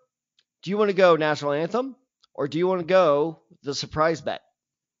color? Do you want to go national anthem? Or do you want to go the surprise bet?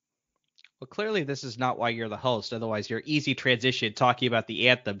 Well, clearly this is not why you're the host. Otherwise, your easy transition talking about the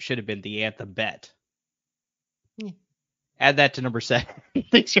anthem should have been the anthem bet. Add that to number 7.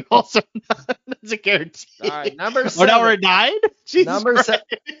 Thanks, you're also not. That's a guarantee. All right, number 7. Oh, now we're at 9? Jesus Number Christ.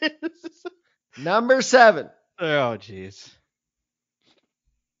 7. Number 7. Oh, jeez.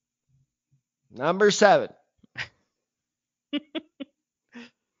 Number 7.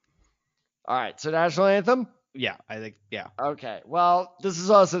 All right, so national anthem? Yeah, I think, yeah. Okay, well, this is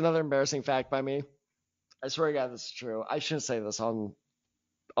also another embarrassing fact by me. I swear to God, this is true. I shouldn't say this on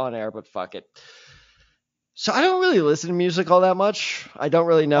air, but fuck it. So I don't really listen to music all that much. I don't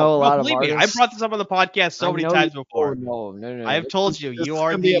really know a lot of artists. I brought this up on the podcast so many times before. No. I have told you, you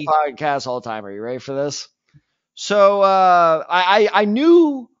are the be a podcast all the time. Are you ready for this? So I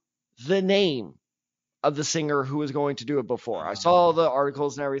knew the name of the singer who was going to do it before. I saw all the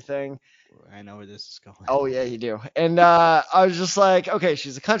articles and everything. I know where this is going. Oh yeah, you do. And I was just like, okay,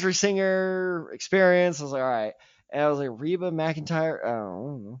 she's a country singer, experience. I was like, all right. And I was like, Reba McEntire.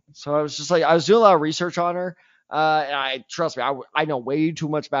 Oh, so I was just like, I was doing a lot of research on her. And trust me, I know way too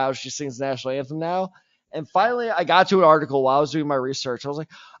much about her. She sings the national anthem now. And finally, I got to an article while I was doing my research. I was like,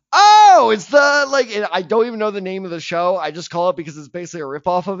 oh, it's and I don't even know the name of the show. I just call it because it's basically a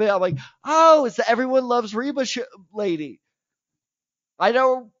ripoff of it. I'm like, oh, it's the Everyone Loves Reba lady. I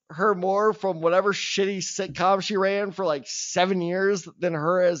know her more from whatever shitty sitcom she ran for like 7 years than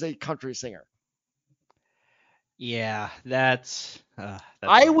her as a country singer. Yeah, that's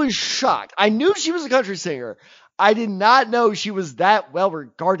I was shocked. I knew she was a country singer. I did not know she was that well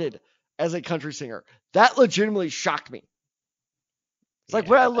regarded as a country singer. That legitimately shocked me. It's like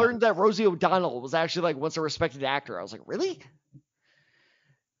when I learned that Rosie O'Donnell was actually like once a respected actor. I was like, really?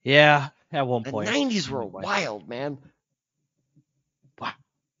 Yeah, at one point. The 90s were wild, man. Wow.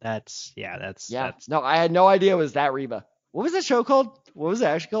 That's. No, I had no idea it was that Reba. What was that show called? What was it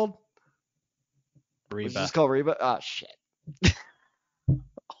actually called? Reba. Was it just called Reba? Oh, shit.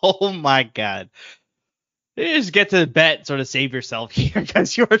 Oh, my God. You just get to the bet and sort of save yourself here,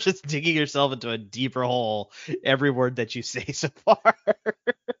 because you are just digging yourself into a deeper hole every word that you say so far.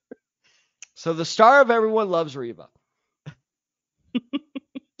 So the star of Everyone Loves Reba.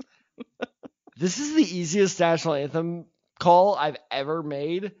 This is the easiest national anthem call I've ever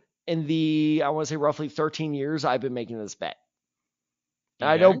made in the, I want to say, roughly 13 years I've been making this bet. Okay.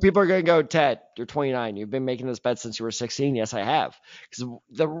 I know people are going to go, Ted, you're 29. You've been making this bet since you were 16. Yes, I have. Because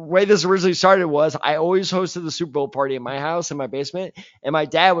the way this originally started was I always hosted the Super Bowl party in my house, in my basement, and my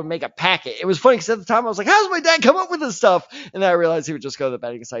dad would make a packet. It was funny because at the time I was like, how's my dad come up with this stuff? And then I realized he would just go to the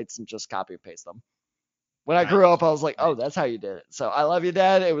betting sites and just copy and paste them. When I grew up, I was like, oh, that's how you did it. So I love you,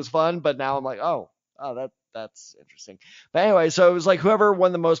 Dad. It was fun. But now I'm like, oh, that's interesting. But anyway, so it was like whoever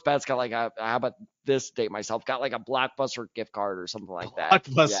won the most bets got like how about this, date myself, got like a Blockbuster gift card or something like that.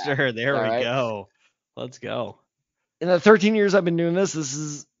 Blockbuster. Yeah. There we go. Let's go. In the 13 years I've been doing this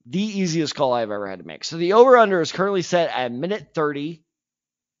is the easiest call I've ever had to make. So the over-under is currently set at minute 30,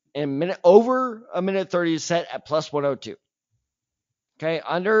 and over a minute 30 is set at plus 102. Okay,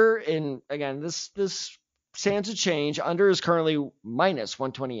 under, and again, this stands to change. Under is currently minus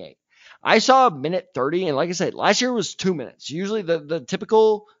 128. I saw a minute 30, and like I said, last year was 2 minutes. Usually the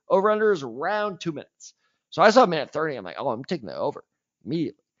typical over-under is around 2 minutes. So I saw a minute 30. I'm like, oh, I'm taking the over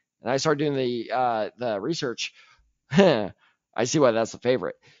immediately. And I started doing the research. I see why that's the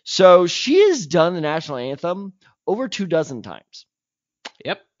favorite. So she has done the national anthem over 24 times.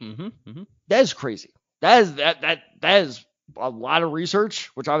 Yep. Mm-hmm. That is crazy. That is a lot of research,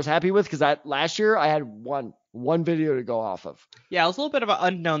 which I was happy with because that last year I had one video to go off of. Yeah, it was a little bit of an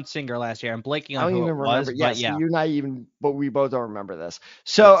unknown singer last year. I'm blanking I on don't who even it was, remember. but Yes, yeah. you're not even, but we both don't remember this.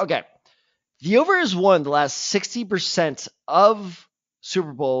 So, Yes. okay. The over has won the last 60% of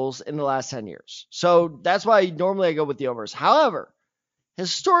Super Bowls in the last 10 years. So that's why normally I go with the overs. However,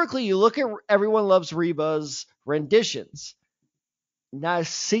 historically, you look at Everyone Loves Reba's renditions. Not a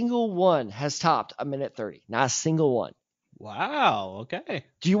single one has topped a minute 30. Not a single one. Wow. Okay.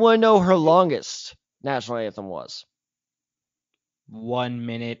 Do you want to know her longest national anthem was? 1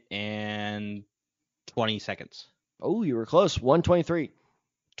 minute and 20 seconds. Oh, you were close. 123.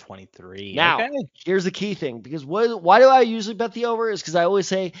 23. Now, okay. here's the key thing. Because why do I usually bet the over? Is because I always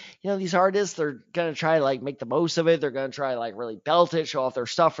say, these artists, they're going to try to like make the most of it. They're going to try to like really belt it, show off their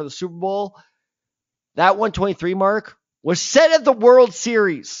stuff for the Super Bowl. That 123 mark was set at the World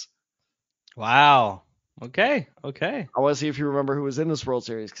Series. Wow. Okay. Okay. I want to see if you remember who was in this World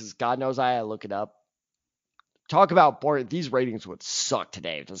Series because God knows I had to look it up. Talk about boring. These ratings would suck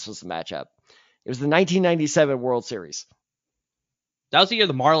today if this was the matchup. It was the 1997 World Series. That was the year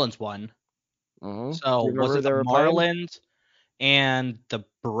the Marlins won. Mm-hmm. So was it the Marlins and the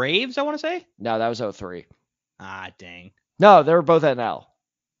Braves, I want to say? No, that was 03. Ah, dang. No, they were both NL.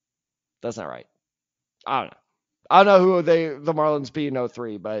 That's not right. I don't know who the Marlins beat in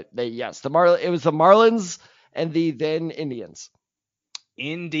 03, but it was the Marlins and the then Indians.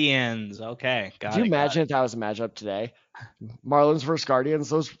 Indians. Okay. Could you imagine if that was a matchup today? Marlins versus Guardians,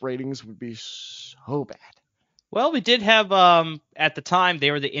 those ratings would be so bad. Well, we did have at the time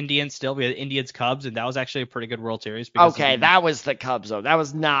they were the Indians still. We had the Indians Cubs, and that was actually a pretty good World Series. Okay, that was the Cubs though. That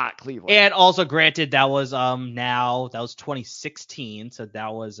was not Cleveland. And also, granted, that was that was 2016, so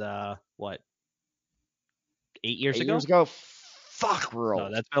that was what 8 years ago. 8 years ago. Fuck, we're old.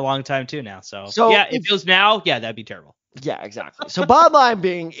 So that's been a long time too now. So yeah, if it was now, yeah, that'd be terrible. Yeah, exactly. So bottom line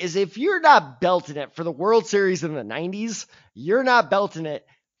being is if you're not belting it for the World Series in the 90s, you're not belting it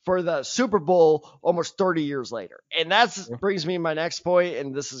for the Super Bowl almost 30 years later. And that brings me to my next point,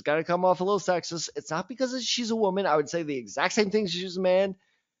 and this is going to come off a little sexist. It's not because she's a woman. I would say the exact same thing. She's a man.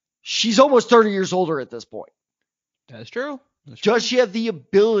 She's almost 30 years older at this point. That's true. Does she have the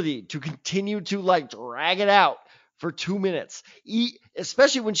ability to continue to like drag it out for 2 minutes?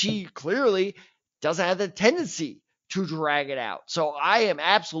 Especially when she clearly doesn't have the tendency to drag it out. So I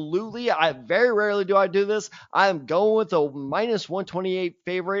very rarely do I do this. I am going with the minus 128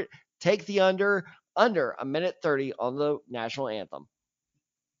 favorite. Take the under a minute 30 on the national anthem.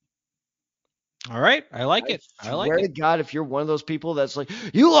 All right. I like it. I like it. Swear to God, if you're one of those people that's like,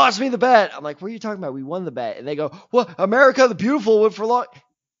 you lost me the bet. I'm like, what are you talking about? We won the bet. And they go, well, America the Beautiful went for long.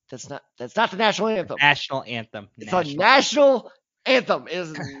 That's not the national anthem. National anthem. It's a national anthem. It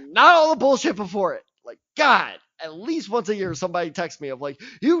is not all the bullshit before it. Like, God. At least once a year, somebody texts me of like,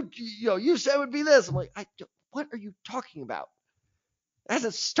 you said it would be this. I'm like, what are you talking about? It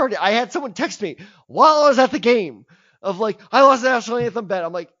hasn't started. I had someone text me while I was at the game of like, I lost the national anthem bet.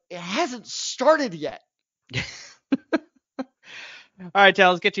 I'm like, it hasn't started yet. All right,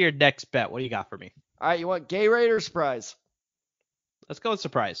 Tal, let's get to your next bet. What do you got for me? All right, you want Gatorade or surprise? Let's go with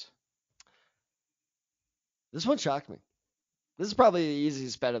surprise. This one shocked me. This is probably the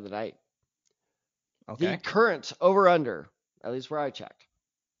easiest bet of the night. Okay. The current over-under, at least where I checked.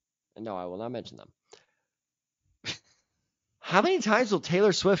 And no, I will not mention them. How many times will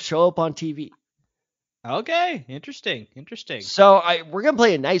Taylor Swift show up on TV? Okay, interesting. So we're going to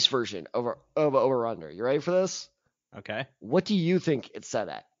play a nice version of over-under. You ready for this? Okay. What do you think it's set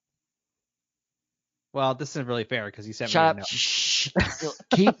at? Well, this isn't really fair because you sent Shut me up. Shh.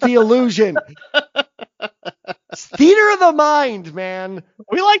 Keep the illusion. It's theater of the mind, man.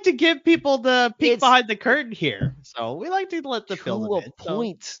 We like to give people the peek behind the curtain here, so we like to let the film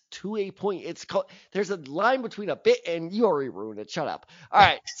to a point. It's called. There's a line between a bit and you already ruined it. Shut up. All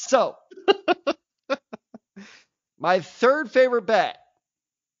right, so my third favorite bet.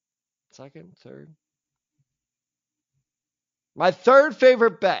 Second, third. My third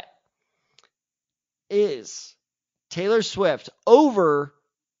favorite bet is Taylor Swift over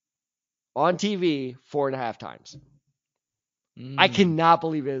on TV 4.5 times. I cannot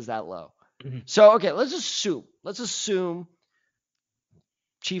believe it is that low. So, okay, let's assume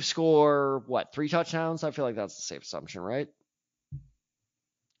Chiefs score, 3 touchdowns? I feel like that's a safe assumption, right?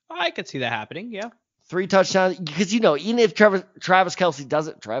 I could see that happening, yeah. 3 touchdowns, because, even if Travis Kelce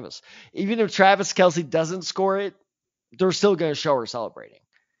doesn't score it, they're still going to show her celebrating.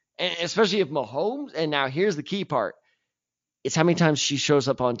 And especially if Mahomes, and now here's the key part, It's how many times she shows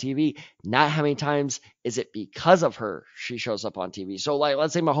up on TV, not how many times is it because of her she shows up on TV. So, like,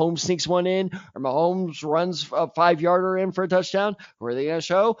 let's say Mahomes sneaks one in or Mahomes runs a 5-yarder in for a touchdown. Who are they going to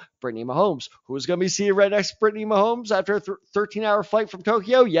show? Brittany Mahomes. Who's going to be seated right next to Brittany Mahomes after a 13-hour flight from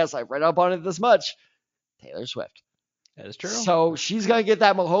Tokyo? Yes, I've read up on it this much. Taylor Swift. That is true. So she's going to get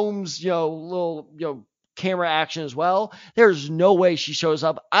that Mahomes, little, camera action as well. There's no way she shows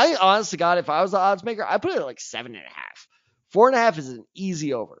up. I, honest to God, if I was the odds maker, I put it at like 7.5. 4.5 is an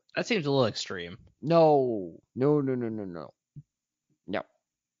easy over. That seems a little extreme. No. Nah.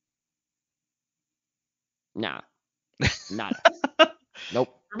 Nada.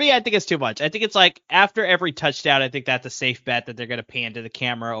 Nope. For me, I think it's too much. I think it's like after every touchdown, I think that's a safe bet that they're going to pan to the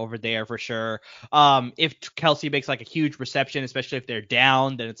camera over there for sure. If Kelsey makes like a huge reception, especially if they're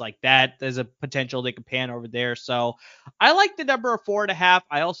down, then it's like that. There's a potential they can pan over there. So I like the number of 4.5.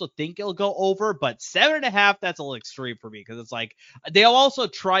 I also think it'll go over, but 7.5, that's a little extreme for me because it's like they also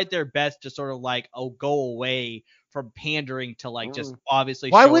tried their best to sort of like go away from pandering to like just obviously.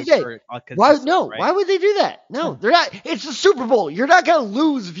 Why would they? Why would they do that? No, they're not. It's the Super Bowl. You're not gonna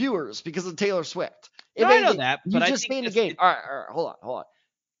lose viewers because of Taylor Swift. I know that, but you just stay in the game. All right, hold on.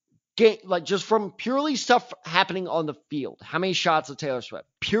 Game, like just from purely stuff happening on the field. How many shots of Taylor Swift?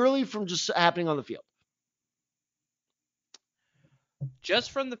 Purely from just happening on the field.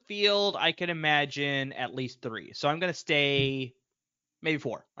 Just from the field, I can imagine at least 3. So I'm gonna stay. Maybe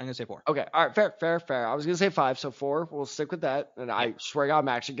 4. I'm going to say 4. Okay. All right. Fair. I was going to say 5. So 4. We'll stick with that. And I swear to God, I'm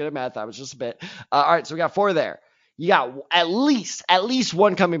actually good at math. That was just a bit. All right. So we got 4 there. You got at least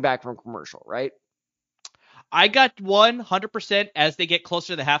one coming back from commercial, right? I got 100% as they get closer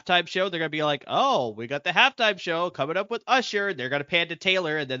to the halftime show. They're going to be like, oh, we got the halftime show coming up with Usher. They're going to pan to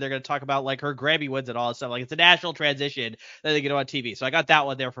Taylor, and then they're going to talk about like her Grammy wins and all that stuff. Like it's a national transition that they get on TV. So I got that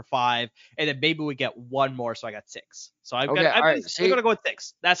one there for 5, and then maybe we get one more. So I got 6. So I'm going to go with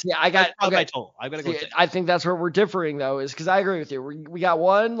 6. That's my total. I'm going to go with 6. I think that's where we're differing though, is because I agree with you. We got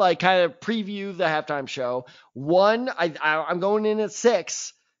one like kind of preview the halftime show. One, I'm going in at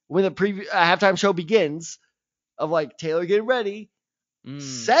 6 when the halftime show begins. Of like Taylor getting ready.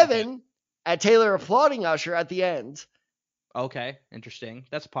 7 at Taylor applauding Usher at the end. Okay, interesting.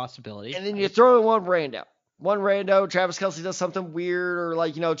 That's a possibility. And then you throw in one rando. Travis Kelce does something weird, or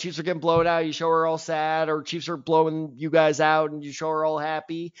like, Chiefs are getting blown out. You show her all sad, or Chiefs are blowing you guys out and you show her all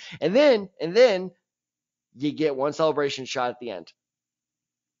happy. And then you get one celebration shot at the end.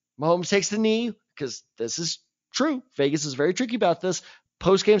 Mahomes takes the knee because this is true. Vegas is very tricky about this.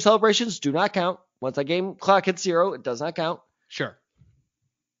 Post-game celebrations do not count. Once that game clock hits 0, it does not count. Sure.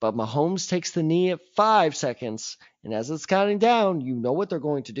 But Mahomes takes the knee at 5 seconds, and as it's counting down, you know what they're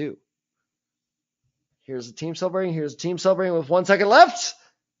going to do. Here's the team celebrating. With 1 second left.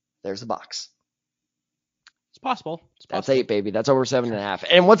 There's the box. It's possible. That's 8, baby. That's over 7.5.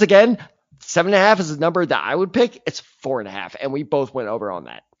 And once again, 7.5 is a number that I would pick. It's 4.5, and we both went over on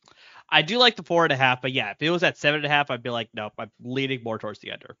that. I do like the 4.5, but yeah, if it was at 7.5, I'd be like, nope, I'm leaning more towards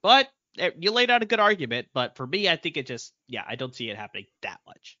the under. But you laid out a good argument, but for me, I think it just, I don't see it happening that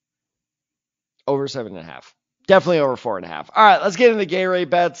much. Over 7.5. Definitely over 4.5. All right, let's get into Gatorade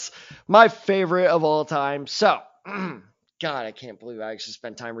bets. My favorite of all time. So, God, I can't believe I actually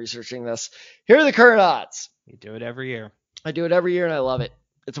spent time researching this. Here are the current odds. You do it every year. I do it every year, and I love it.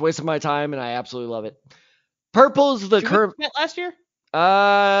 It's a waste of my time, and I absolutely love it. Purple's the current. Did you last year?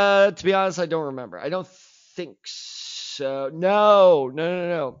 To be honest, I don't remember. I don't think so. No.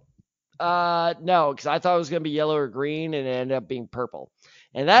 No, because I thought it was going to be yellow or green, and it ended up being purple.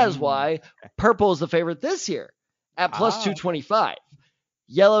 And that is why purple is the favorite this year at plus 225.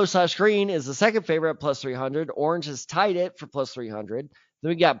 Yellow/green is the second favorite at plus 300. Orange has tied it for plus 300. Then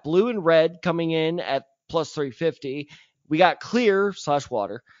we got blue and red coming in at plus 350. We got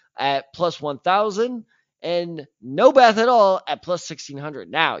clear/water at plus 1,000. And no bath at all at plus 1,600.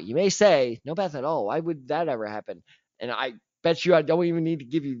 Now, you may say, no bath at all. Why would that ever happen? And I bet you I don't even need to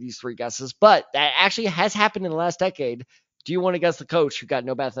give you these 3 guesses, but that actually has happened in the last decade. Do you want to guess the coach who got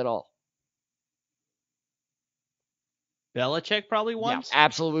no bath at all? Belichick probably once? Yeah,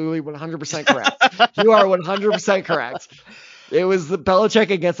 absolutely 100% correct. You are 100% correct. It was the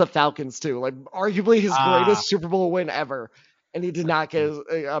Belichick against the Falcons too. Like arguably his greatest Super Bowl win ever. And he did not get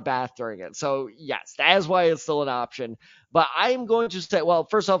a bath during it. So yes, that is why it's still an option. But I am going to say, well,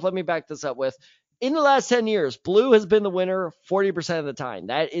 first off, let me back this up with, in the last 10 years, blue has been the winner 40% of the time.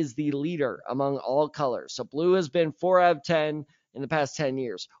 That is the leader among all colors. So blue has been 4 out of 10 in the past 10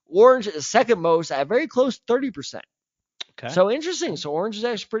 years. Orange is second most at very close 30%. Okay. So interesting. So orange is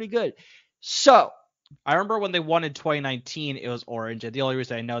actually pretty good. So I remember when they won in 2019, it was orange, and the only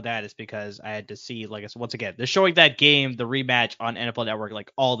reason I know that is because I had to see, like, once again, they're showing that game, the rematch on NFL Network,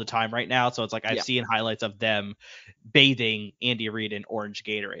 like all the time right now. So it's like I've Yeah. seen highlights of them bathing Andy Reid in orange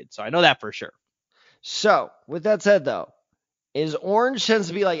Gatorade, so I know that for sure. So with that said, though, is orange tends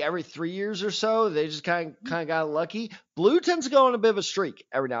to be like every 3 years or so. They just kind of got lucky. Blue tends to go on a bit of a streak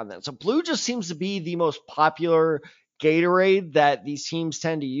every now and then. So blue just seems to be the most popular Gatorade that these teams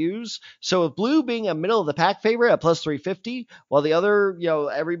tend to use. So with blue being a middle of the pack favorite at plus 350, while the other,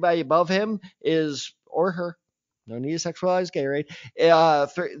 everybody above him is, or her, no need to sexualize Gatorade.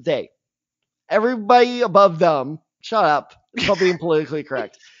 Everybody above them, shut up. It's not being politically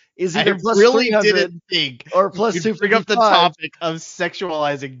correct. Is either plus really 300 didn't think or plus you'd bring up the 255. topic of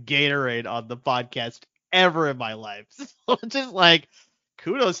sexualizing Gatorade on the podcast ever in my life. So just like,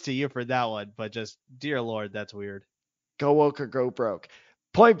 kudos to you for that one, but just, dear Lord, that's weird. Go woke or go broke.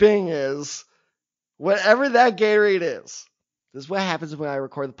 Point being is, whatever that Gatorade is, this is what happens when I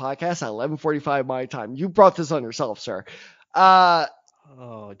record the podcast at 11:45 my time. You brought this on yourself, sir. Oh,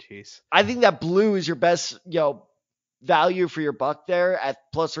 jeez. I think that blue is your best, value for your buck there at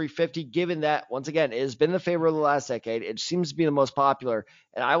plus 350, given that, once again, it has been the favorite of the last decade. It seems to be the most popular.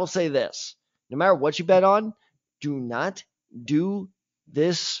 And I will say this, no matter what you bet on, do not do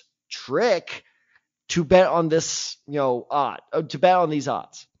this trick to bet on this, to bet on these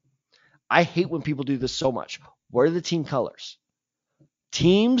odds. I hate when people do this so much. What are the team colors?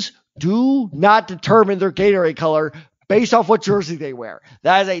 Teams do not determine their Gatorade color based off what jersey they wear.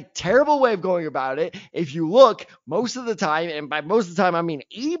 That is a terrible way of going about it. If you look, most of the time, and by most of the time, I mean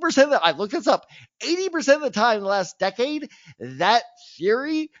 80% I looked this up, 80% of the time in the last decade, that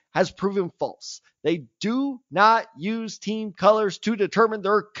theory has proven false. They do not use team colors to determine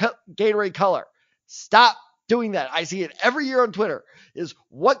their Gatorade color. Stop doing that. I see it every year on Twitter. Is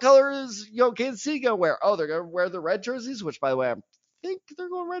what color is Kansas City going to wear? Oh, they're going to wear the red jerseys, which, by the way, I think they're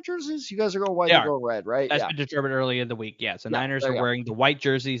going red jerseys. You guys are going white, they're going red, right? That's been determined early in the week. Yeah, so Niners are wearing the white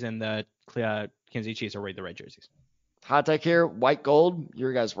jerseys, and the Kansas City Chiefs are wearing the red jerseys. Hot take here, white gold.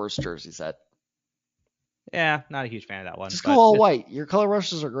 Your guys' worst jersey set. Yeah, not a huge fan of that one. Just go all white. Your color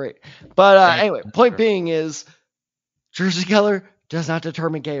rushes are great. But anyway, point being is, jersey color does not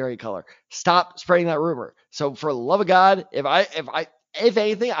determine Gatorade color. Stop spreading that rumor. So for the love of God, if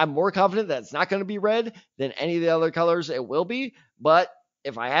anything, I'm more confident that it's not going to be red than any of the other colors it will be. But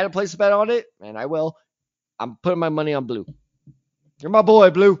if I had to place a bet on it, and I will, I'm putting my money on blue. You're my boy,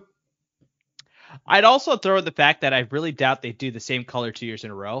 blue. I'd also throw in the fact that I really doubt they do the same color 2 years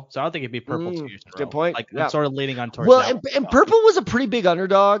in a row. So I don't think it'd be purple 2 years in a row. Good point. I'm sort of leaning on towards that. Well, and purple was a pretty big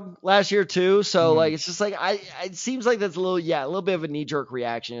underdog last year too. So it's just like it seems like that's a little bit of a knee jerk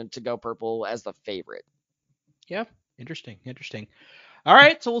reaction to go purple as the favorite. Yeah, interesting. All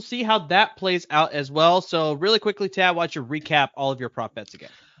right, so we'll see how that plays out as well. So really quickly, Tad, why don't you recap all of your prop bets again?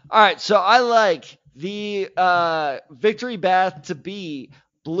 All right, so I like the victory bath to be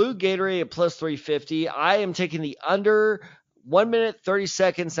blue Gatorade at plus 350. I am taking the under 1 minute 30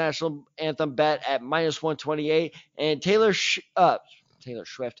 seconds national anthem bet at minus 128, and Taylor Swift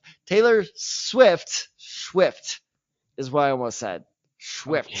is what I almost said.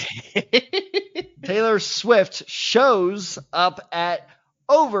 Taylor Swift shows up at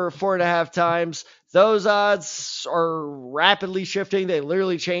over 4.5 times. Those odds are rapidly shifting. They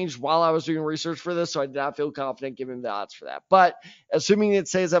literally changed while I was doing research for this, so I did not feel confident giving the odds for that. But assuming it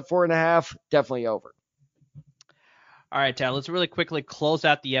stays at 4.5, definitely over. All right, Tad, let's really quickly close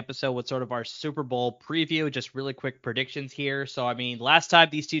out the episode with sort of our Super Bowl preview. Just really quick predictions here. So, I mean, last time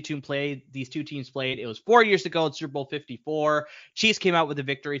these two teams played, it was 4 years ago in Super Bowl 54. Chiefs came out with a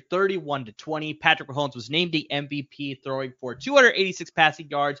victory, 31-20. Patrick Mahomes was named the MVP, throwing for 286 passing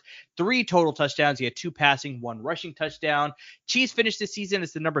yards, 3 total touchdowns. He had 2 passing, 1 rushing touchdown. Chiefs finished the season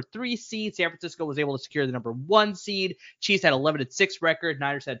as the number 3 seed. San Francisco was able to secure the number 1 seed. Chiefs had 11-6 record.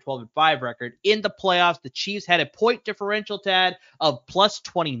 Niners had 12-5 record. In the playoffs, the Chiefs had a point differential, Tad, of plus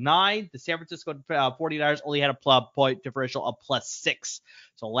 29. The San Francisco 49ers only had a point differential of plus 6.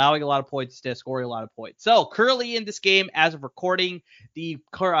 So allowing a lot of points to scoring a lot of points. So currently in this game, as of recording, the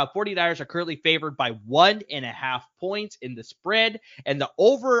 49ers are currently favored by 1.5 points in the spread, and the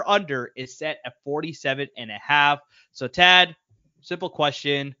over-under is set at 47.5. So Tad, simple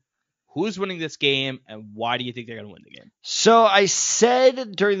question. Who's winning this game, and why do you think they're going to win the game? So I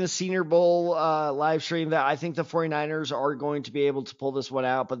said during the Senior Bowl live stream that I think the 49ers are going to be able to pull this one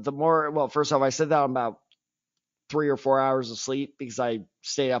out. But first off, I said that on about 3 or 4 hours of sleep because I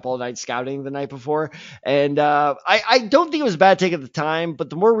stayed up all night scouting the night before. And I don't think it was a bad take at the time, but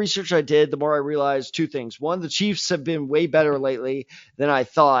the more research I did, the more I realized 2 things. One, the Chiefs have been way better lately than I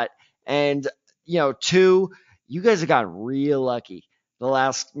thought. And two, you guys have gotten real lucky the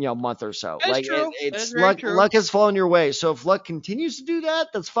last month or so. That's Like true. That is it's very luck. true. Luck has fallen your way. So if luck continues to do that,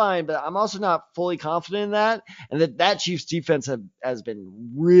 that's fine. But I'm also not fully confident in that, and that Chiefs defense has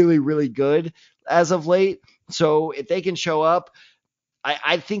been really, really good as of late. So if they can show up,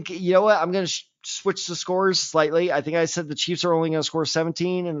 I think you know what, I'm going to switch the scores slightly. I think I said the Chiefs are only going to score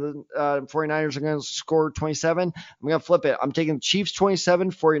 17 and the 49ers are going to score 27. I'm going to flip it. I'm taking Chiefs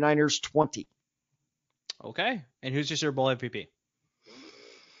 27, 49ers 20. Okay. And who's your Super Bowl MVP?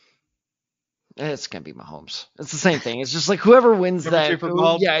 It's going to be Mahomes. It's the same thing. It's just like whoever wins that.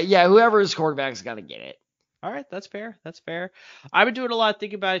 Whoever is quarterback is going to get it. All right, that's fair. That's fair. I've been doing a lot of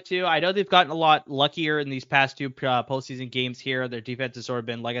thinking about it too. I know they've gotten a lot luckier in these past two postseason games here. Their defense has sort of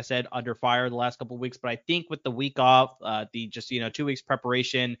been, like I said, under fire the last couple of weeks. But I think with the week off, the just 2 weeks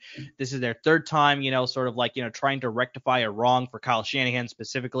preparation, this is their third time, sort of like trying to rectify a wrong for Kyle Shanahan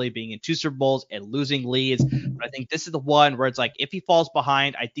specifically, being in 2 Super Bowls and losing leads. But I think this is the one where it's like if he falls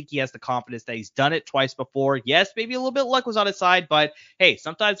behind, I think he has the confidence that he's done it twice before. Yes, maybe a little bit of luck was on his side, but hey,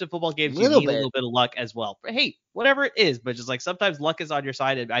 sometimes in football games you need a little bit of luck as well. But hey, whatever it is, but just like sometimes luck is on your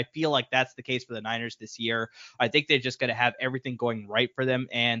side, and I feel like that's the case for the Niners this year. I think they're just going to have everything going right for them.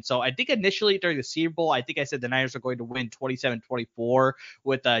 And so I think initially during the Super Bowl, I think I said the Niners are going to win 27-24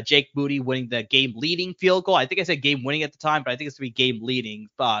 with Jake Moody winning the game leading field goal. I think I said game winning at the time, but I think it's going to be game leading.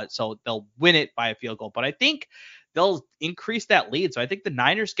 So they'll win it by a field goal, but I think they'll increase that lead. So I think the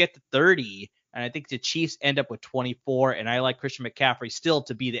Niners get to 30. And I think the Chiefs end up with 24, and I like Christian McCaffrey still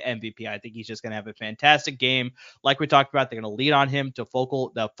to be the MVP. I think he's just going to have a fantastic game. Like we talked about, they're going to lead on him to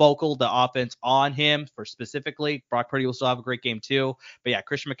the offense on him for specifically. Brock Purdy will still have a great game too. But yeah,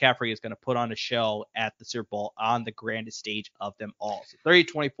 Christian McCaffrey is going to put on a show at the Super Bowl on the grandest stage of them all. So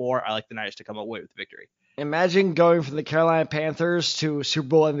 30-24, I like the Niners to come away with the victory. Imagine going from the Carolina Panthers to Super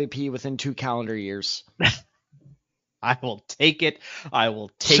Bowl MVP within 2 calendar years. I will take it. I will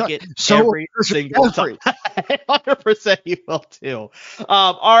take it every single time. 100% you will too.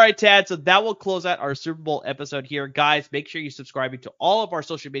 All right, Tad. So that will close out our Super Bowl episode here. Guys, make sure you're subscribing to all of our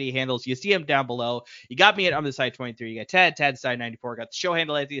social media handles. You see them down below. You got me at UmTheSide23. You got Tad Side94. Got the show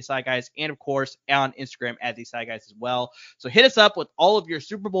handle at The Side Guys. And, of course, on Instagram at The Side Guys as well. So hit us up with all of your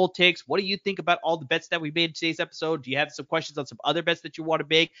Super Bowl takes. What do you think about all the bets that we made in today's episode? Do you have some questions on some other bets that you want to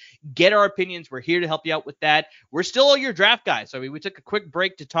make? Get our opinions. We're here to help you out with that. We're still your draft guys. So we took a quick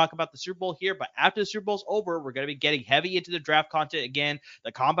break to talk about the Super Bowl here, but after the Super Bowl's over, we're going to be getting heavy into the draft content again.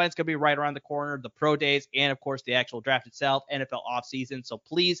 The combine's going to be right around the corner, the pro days, and of course the actual draft itself, NFL offseason. So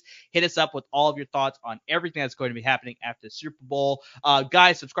please hit us up with all of your thoughts on everything that's going to be happening after the Super Bowl.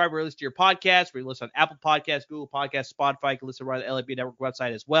 Guys, subscribe or listen to your podcast. We listen on Apple Podcasts, Google Podcasts, Spotify. You can listen right on the LFB Network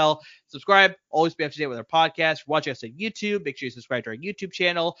website as well. Subscribe. Always be up to date with our podcast. Watch us on YouTube. Make sure you subscribe to our YouTube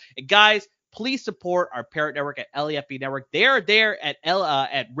channel. And guys, please support our parent network at LEFB Network. They are there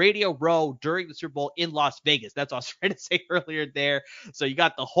at Radio Row during the Super Bowl in Las Vegas. That's what I was trying to say earlier there. So you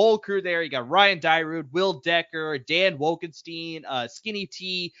got the whole crew there. You got Ryan Dyrud, Will Decker, Dan Wolkenstein, Skinny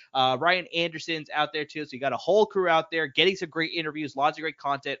T, Ryan Anderson's out there too. So you got a whole crew out there getting some great interviews, lots of great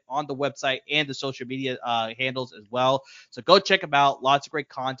content on the website and the social media handles as well. So go check them out. Lots of great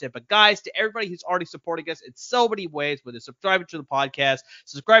content. But guys, to everybody who's already supporting us in so many ways, whether subscribing to the podcast,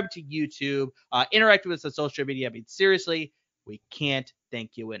 subscribing to YouTube, interact with us on social media. I mean, seriously, we can't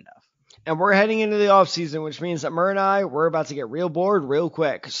thank you enough. And we're heading into the off season, which means that Murr and I, we're about to get real bored real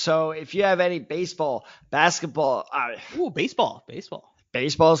quick. So if you have any baseball, basketball,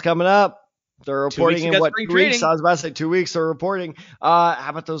 baseball's coming up. They're reporting in 2 weeks? I was about to say 2 weeks. They're reporting. How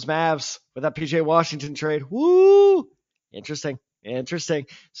about those Mavs with that PJ Washington trade? Woo! Interesting.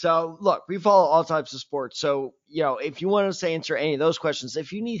 So look, we follow all types of sports. So, if you want to answer any of those questions,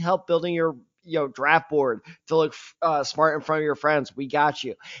 if you need help building your, draft board to look smart in front of your friends, we got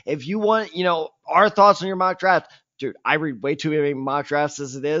you. If you want, our thoughts on your mock draft, dude, I read way too many mock drafts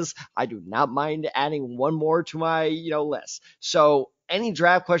as it is. I do not mind adding one more to my, list. So any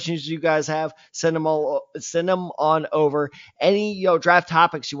draft questions you guys have, send them on over. Any draft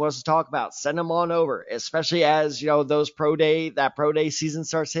topics you want us to talk about, send them on over. Especially as that pro day season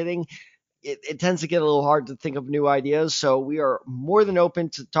starts hitting, it tends to get a little hard to think of new ideas. So we are more than open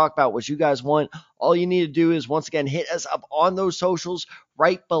to talk about what you guys want. All you need to do is once again hit us up on those socials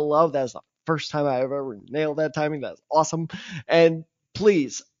right below. That's the first time I've ever nailed that timing. That's awesome. And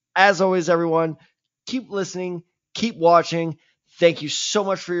please, as always, everyone, keep listening, keep watching. Thank you so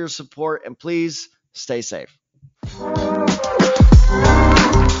much for your support, and please stay safe.